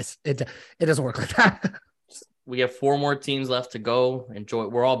like that, guys. It doesn't work like that. We have 4 more teams left to go. Enjoy.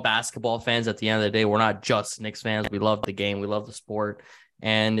 We're all basketball fans at the end of the day. We're not just Knicks fans. We love the game. We love the sport.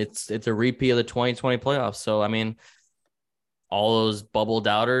 And it's a repeat of the 2020 playoffs. So, I mean, all those bubble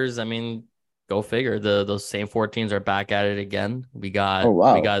doubters, I mean, go figure. Those same 4 teams are back at it again. We got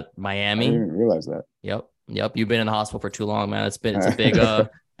Miami. I didn't even realize that. Yep. You've been in the hospital for too long, man. It's a big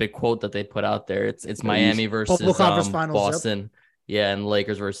big quote that they put out there. It's Miami versus finals, Boston. Yep. Yeah, and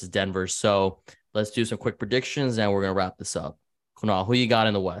Lakers versus Denver. So let's do some quick predictions and we're gonna wrap this up. Kunal, who you got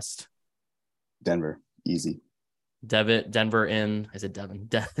in the West? Denver, easy. Denver in. I said Devin.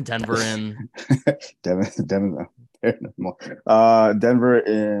 Denver in. Devin. Denver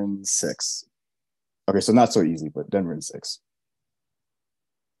in 6. Okay, so not so easy, but Denver in 6.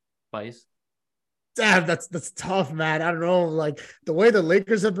 Spice. Damn, that's tough, man. I don't know. Like the way the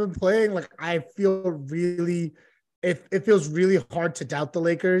Lakers have been playing, like I feel really, it feels really hard to doubt the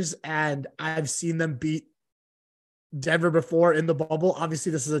Lakers. And I've seen them beat Denver before in the bubble.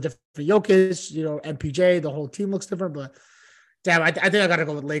 Obviously, this is a different Jokic, MPJ. The whole team looks different, but damn, I think I gotta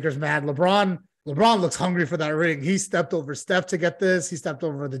go with Lakers, man. LeBron looks hungry for that ring. He stepped over Steph to get this. He stepped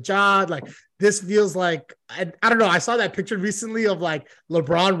over the Ja. Like this feels like I don't know. I saw that picture recently of like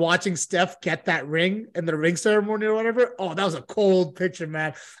LeBron watching Steph get that ring in the ring ceremony or whatever. Oh, that was a cold picture,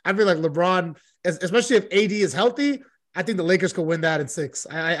 man. I feel like LeBron, especially if AD is healthy, I think the Lakers could win that in 6.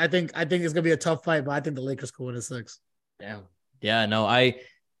 I think it's gonna be a tough fight, but I think the Lakers could win in 6. Damn. Yeah, no,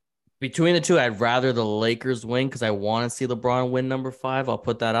 between the two, I'd rather the Lakers win because I want to see LeBron win number 5. I'll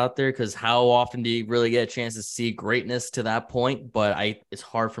put that out there because how often do you really get a chance to see greatness to that point? But it's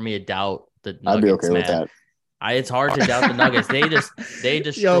hard for me to doubt the Nuggets. I'd be okay with that. It's hard to doubt the Nuggets. They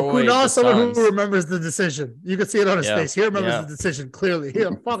destroyed Kunal, someone Suns. who remembers the decision. You can see it on his face. He remembers the decision clearly.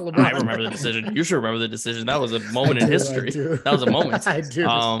 Fuck LeBron. I remember the decision. You should remember the decision. That was a moment in history. That was a moment. I do.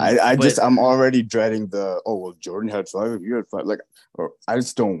 I'm already dreading Jordan had 5. You had 5. Like, I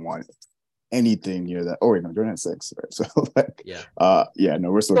just don't want anything near that. Oh wait, no, Jordan had 6. Right? So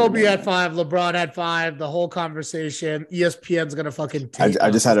we're still. Kobe had 5. LeBron had 5. The whole conversation. ESPN's gonna fucking. I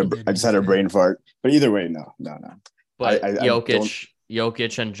just had a brain fart. But either way, no. But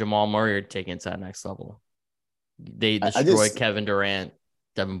Jokic and Jamal Murray are taking it to that next level. They destroyed Kevin Durant,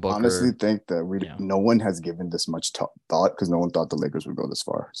 Devin Booker. I honestly think that no one has given this much thought because no one thought the Lakers would go this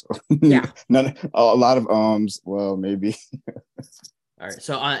far. So a lot of well, maybe. All right.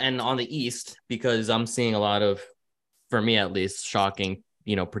 So and on the East, because I'm seeing a lot of, for me at least, shocking,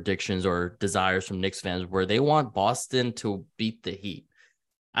 predictions or desires from Knicks fans where they want Boston to beat the Heat.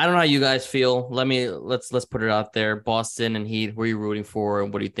 I don't know how you guys feel. Let's put it out there. Boston and Heat, who are you rooting for,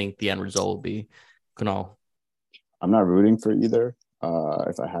 and what do you think the end result will be? Kunal. I'm not rooting for either.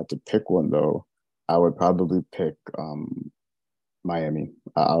 If I had to pick one though, I would probably pick Miami.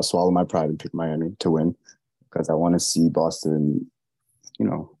 I'll swallow my pride and pick Miami to win because I want to see Boston,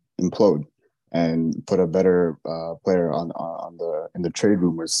 implode and put a better player in the trade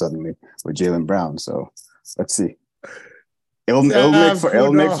rumors suddenly with Jaylen Brown. So let's see. It'll make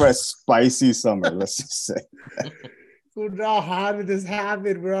for a spicy summer. Let's just say. How did this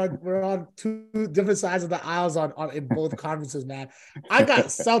happen? We're on 2 different sides of the aisles in both conferences, man. I got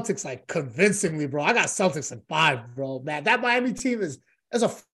Celtics like convincingly, bro. I got Celtics in 5, bro. Man, that Miami team is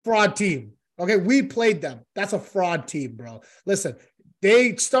a fraud team. Okay, we played them. That's a fraud team, bro. Listen.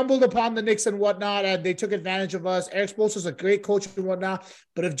 They stumbled upon the Knicks and whatnot, and they took advantage of us. Eric Spoelstra's a great coach and whatnot.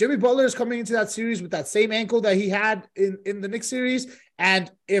 But if Jimmy Butler is coming into that series with that same ankle that he had in the Knicks series,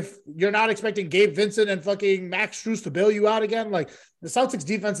 and if you're not expecting Gabe Vincent and fucking Max Strus to bail you out again, like the Celtics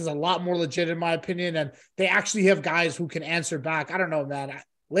defense is a lot more legit in my opinion, and they actually have guys who can answer back. I don't know, man.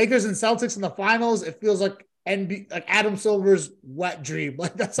 Lakers and Celtics in the finals, it feels like Adam Silver's wet dream.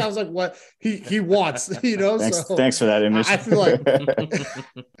 Like that sounds like what he wants, Thanks for that image. I feel like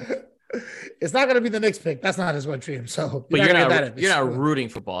it's not going to be the Knicks pick. That's not his wet dream. So, but you're not rooting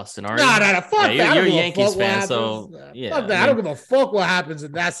for Boston, are you? No, fuck that. You're a Yankees fan, so fuck that. I don't give a fuck what happens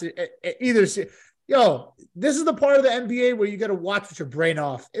in that either. Yo, this is the part of the NBA where you got to watch with your brain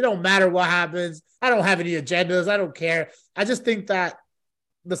off. It don't matter what happens. I don't have any agendas. I don't care. I just think that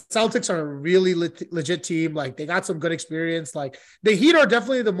the Celtics are a really legit team. Like they got some good experience. Like the Heat are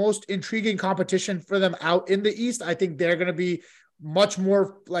definitely the most intriguing competition for them out in the East. I think they're going to be much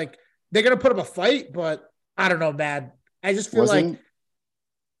more like they're going to put up a fight, but I don't know, man. I just feel like.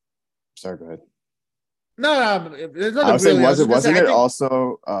 Sorry, go ahead. No, it's I nothing was saying, really. I was just gonna wasn't say, I it think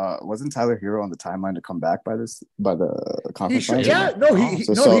also wasn't Tyler Hero on the timeline to come back by the he conference should. finals? Yeah, no,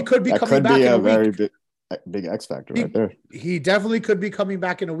 he could be that coming could back be in a a very week. big X factor He right there. he definitely could be coming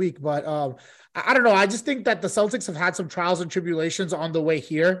back in a week, but I don't know. I just think that the Celtics have had some trials and tribulations on the way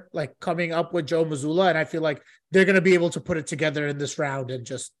here, like coming up with Joe Mazzulla, and I feel like they're gonna be able to put it together in this round and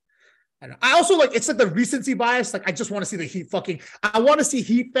just. I don't know. I also like it's like the recency bias. Like I just want to see the Heat I want to see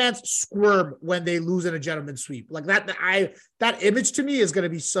Heat fans squirm when they lose in a gentleman's sweep. Like that image to me is gonna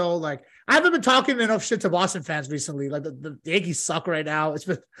be so like I haven't been talking enough shit to Boston fans recently. Like the Yankees suck right now. It's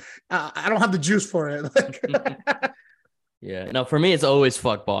been I don't have the juice for it. Like Yeah. No, for me, it's always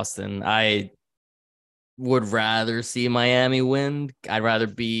fuck Boston. I would rather see Miami win. I'd rather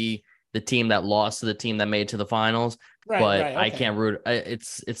be the team that lost to the team that made it to the finals. But I can't root.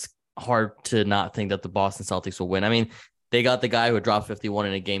 It's hard to not think that the Boston Celtics will win. I mean, they got the guy who dropped 51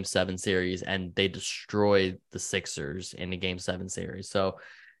 in a Game 7 series, and they destroyed the Sixers in a Game 7 series. So,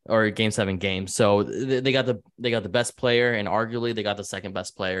 or Game 7 game. So they got the best player, and arguably they got the second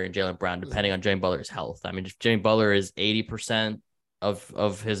best player in Jaylen Brown, depending on Jimmy Butler's health. I mean, if Jimmy Butler is 80%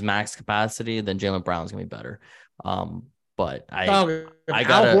 of his max capacity, then Jaylen Brown's gonna be better. But Al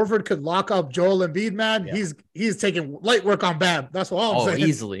Horford could lock up Joel Embiid, man. Yeah. He's taking light work on Bam. That's all I'm saying.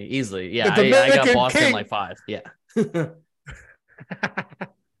 Easily. Yeah, The I got Dominican Boston King. like 5. Yeah. The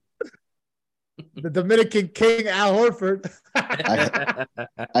Dominican King, Al Horford.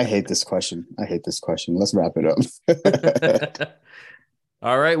 I hate this question. Let's wrap it up.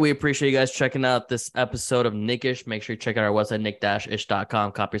 All right. We appreciate you guys checking out this episode of Nickish. Make sure you check out our website,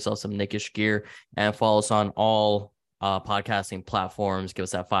 nick-ish.com. Copy yourself some Nickish gear and follow us on all podcasting platforms. Give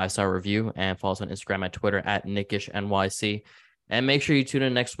us that 5-star review and follow us on Instagram and Twitter at NickishNYC. And make sure you tune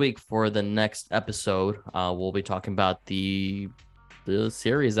in next week for the next episode. We'll be talking about the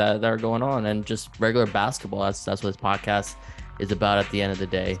series that are going on and just regular basketball. That's what this podcast is about at the end of the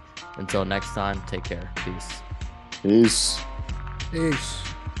day. Until next time, take care. Peace. Peace. Peace.